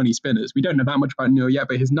T20 spinners. We don't know that much about Noor yet,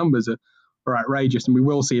 but his numbers are outrageous, and we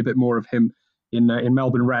will see a bit more of him in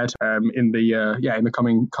Melbourne Red in the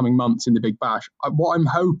coming months in the Big Bash. What I'm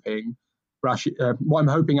hoping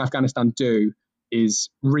Afghanistan do is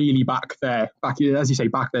really back their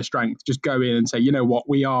strength. Just go in and say, you know what,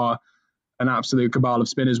 we are an absolute cabal of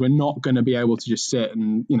spinners. We're not going to be able to just sit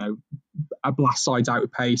and blast sides out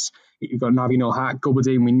with pace. You've got Naveen Ul-Haq,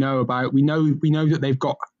 Gulbuddin. We know that they've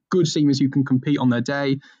got good seamers who can compete on their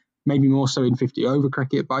day. Maybe more so in 50 over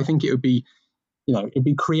cricket, but I think it would be. It'd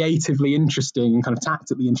be creatively interesting and kind of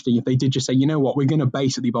tactically interesting if they did just say, you know what, we're going to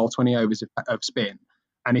basically bowl 20 overs of spin.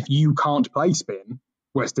 And if you can't play spin,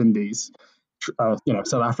 West Indies,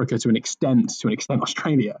 South Africa to an extent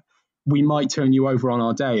Australia, we might turn you over on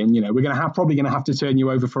our day. And, we're probably going to have to turn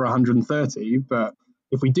you over for 130. But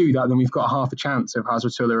if we do that, then we've got half a chance of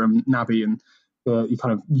Hazratullah and Nabi and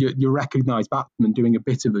your recognised batsmen doing a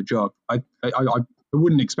bit of a job. I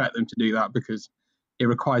wouldn't expect them to do that because it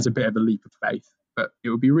requires a bit of a leap of faith, but it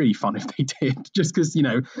would be really fun if they did, just because,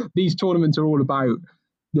 these tournaments are all about,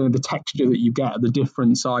 the texture that you get, the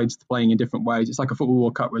different sides playing in different ways. It's like a football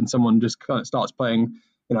World Cup when someone just kind of starts playing,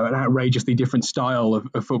 an outrageously different style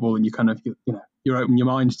of football, and you kind of, you open your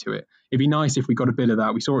mind to it. It'd be nice if we got a bit of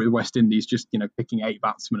that. We saw it with West Indies, just, picking 8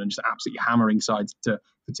 batsmen and just absolutely hammering sides for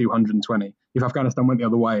 220. If Afghanistan went the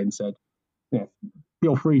other way and said,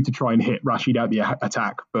 feel free to try and hit Rashid out the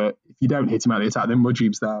attack, but if you don't hit him out the attack, then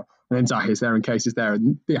Mujib's there, and then Zahir's there, and Qais is there,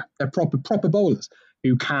 and they're proper bowlers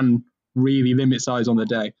who can really limit size on the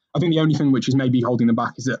day. I think the only thing which is maybe holding them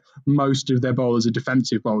back is that most of their bowlers are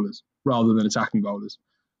defensive bowlers rather than attacking bowlers.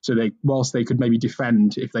 So whilst they could maybe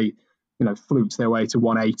defend if they, fluked their way to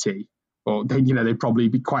 180, or they'd probably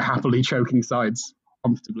be quite happily choking sides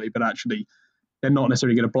comfortably, but actually they're not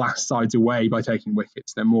necessarily going to blast sides away by taking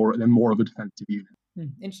wickets. They're more of a defensive unit.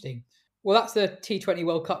 Interesting. Well, that's the T20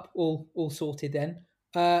 World Cup all sorted then.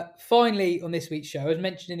 Finally, on this week's show, as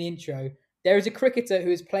mentioned in the intro, there is a cricketer who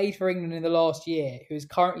has played for England in the last year who is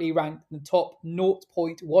currently ranked in the top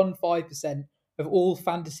 0.15% of all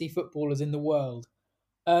fantasy footballers in the world.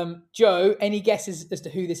 Joe, any guesses as to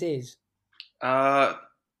who this is? No.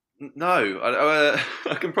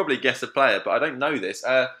 I can probably guess a player, but I don't know this.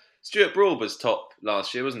 Stuart Broad was top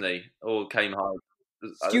last year, wasn't he? Or came high?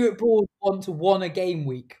 Stuart Broad won a game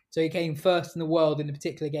week, so he came first in the world in a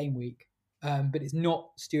particular game week. But it's not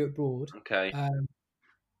Stuart Broad. Okay.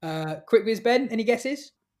 Quick Viz, Ben, any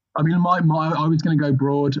guesses? I mean, I was going to go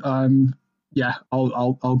Broad.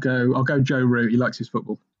 I'll go Joe Root. He likes his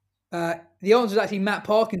football. The answer is actually Matt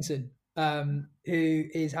Parkinson, who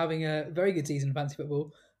is having a very good season in fantasy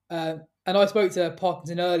football. And I spoke to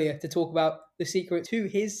Parkinson earlier to talk about the secret to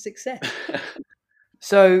his success.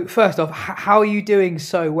 So, first off, how are you doing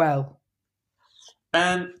so well?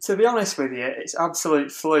 To be honest with you, it's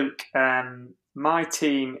absolute fluke. My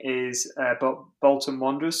team is Bolton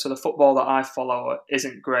Wanderers, so the football that I follow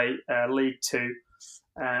isn't great. League 2,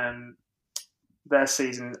 their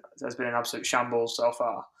season has been an absolute shambles so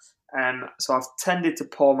far. So I've tended to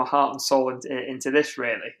pour my heart and soul into this,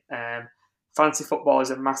 really. Fantasy football is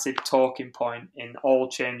a massive talking point in all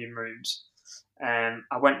changing rooms.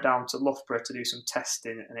 I went down to Loughborough to do some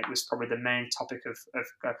testing, and it was probably the main topic of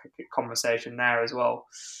conversation there as well.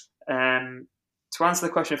 To answer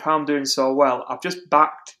the question of how I'm doing so well, I've just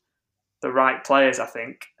backed the right players, I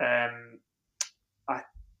think.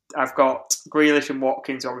 I've got Grealish and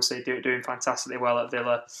Watkins obviously doing fantastically well at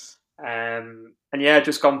Villa. And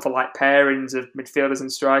just gone for like pairings of midfielders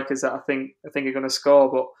and strikers that I think are going to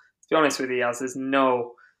score. But to be honest with you, there's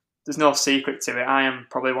no there's no secret to it. I am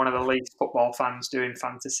probably one of the least football fans doing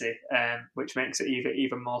fantasy, which makes it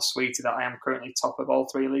even more sweeter that I am currently top of all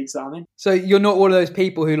 3 leagues that I'm in. So you're not one of those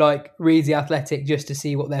people who like reads The Athletic just to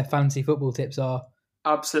see what their fantasy football tips are?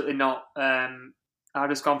 Absolutely not. I've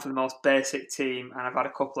just gone for the most basic team, and I've had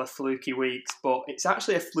a couple of fluky weeks, but it's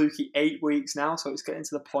actually a fluky 8 weeks now, so it's getting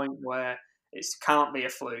to the point where it can't be a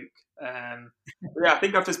fluke. I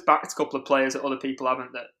think I've just backed a couple of players that other people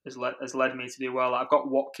haven't, that has led me to do well. I've got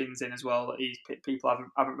Watkins in as well, that people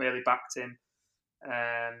haven't really backed in.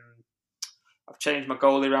 I've changed my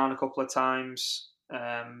goalie around a couple of times,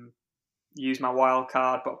 used my wild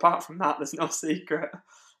card, but apart from that, there's no secret.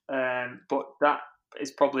 But that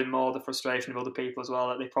is probably more the frustration of other people as well,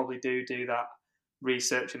 that they probably do that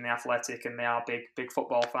research in The Athletic, and they are big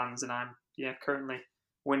football fans, and I'm currently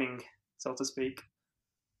winning, so to speak.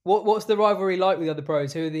 What's the rivalry like with the other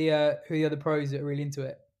pros? Who are the other pros that are really into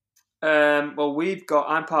it? Well,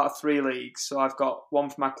 I'm part of 3 leagues, so I've got one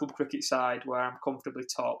for my club cricket side where I'm comfortably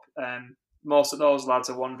top. Most of those lads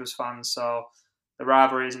are Wanderers fans, so the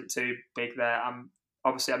rivalry isn't too big there. I'm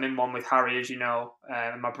in one with Harry, as you know,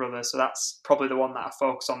 and my brother, so that's probably the one that I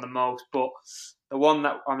focus on the most. But the one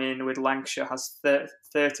that I'm in with Lancashire has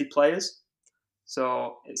 30 players,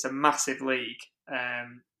 so it's a massive league.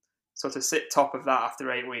 So to sit top of that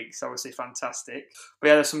after 8 weeks, obviously fantastic. But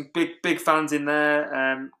yeah, there's some big fans in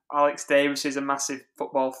there. Alex Davis is a massive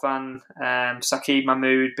football fan. Saqib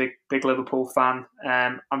Mahmood, big Liverpool fan.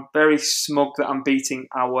 I'm very smug that I'm beating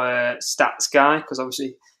our stats guy, because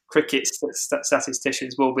obviously cricket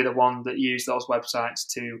statisticians will be the one that use those websites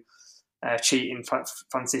to cheat in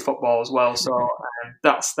fantasy football as well. So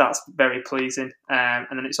that's very pleasing. And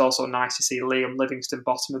then it's also nice to see Liam Livingston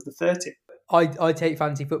bottom of the 30. I take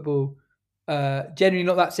fantasy football generally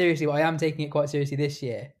not that seriously, but I am taking it quite seriously this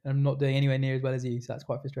year. And I'm not doing anywhere near as well as you, so that's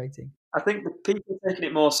quite frustrating. I think the people are taking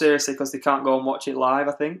it more seriously because they can't go and watch it live,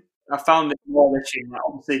 I think. I found it more this year.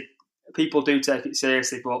 Obviously, people do take it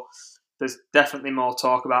seriously, but there's definitely more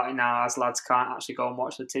talk about it now, as lads can't actually go and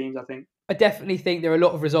watch the teams, I think. I definitely think there are a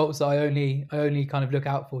lot of results that I only kind of look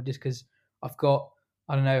out for just because I've got,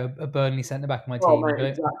 I don't know, a Burnley centre-back on my team. Mate,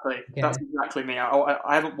 exactly. Yeah. That's exactly me.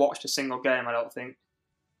 I haven't watched a single game, I don't think,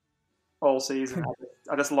 all season.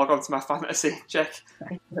 I just log on to my fantasy, check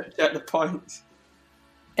the points.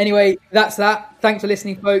 Anyway, that's that. Thanks for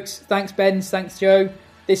listening, folks. Thanks, Ben. Thanks, Joe.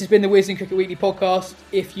 This has been the Wisden Cricket Weekly podcast.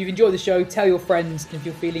 If you've enjoyed the show, tell your friends. And if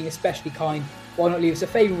you're feeling especially kind, why not leave us a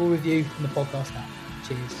favourable review on the podcast app.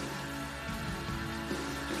 Cheers.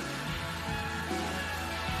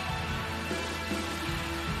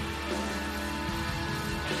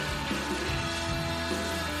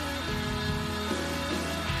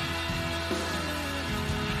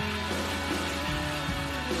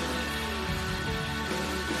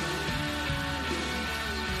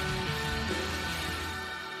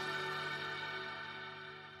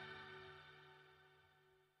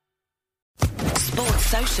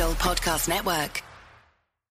 Social Podcast Network.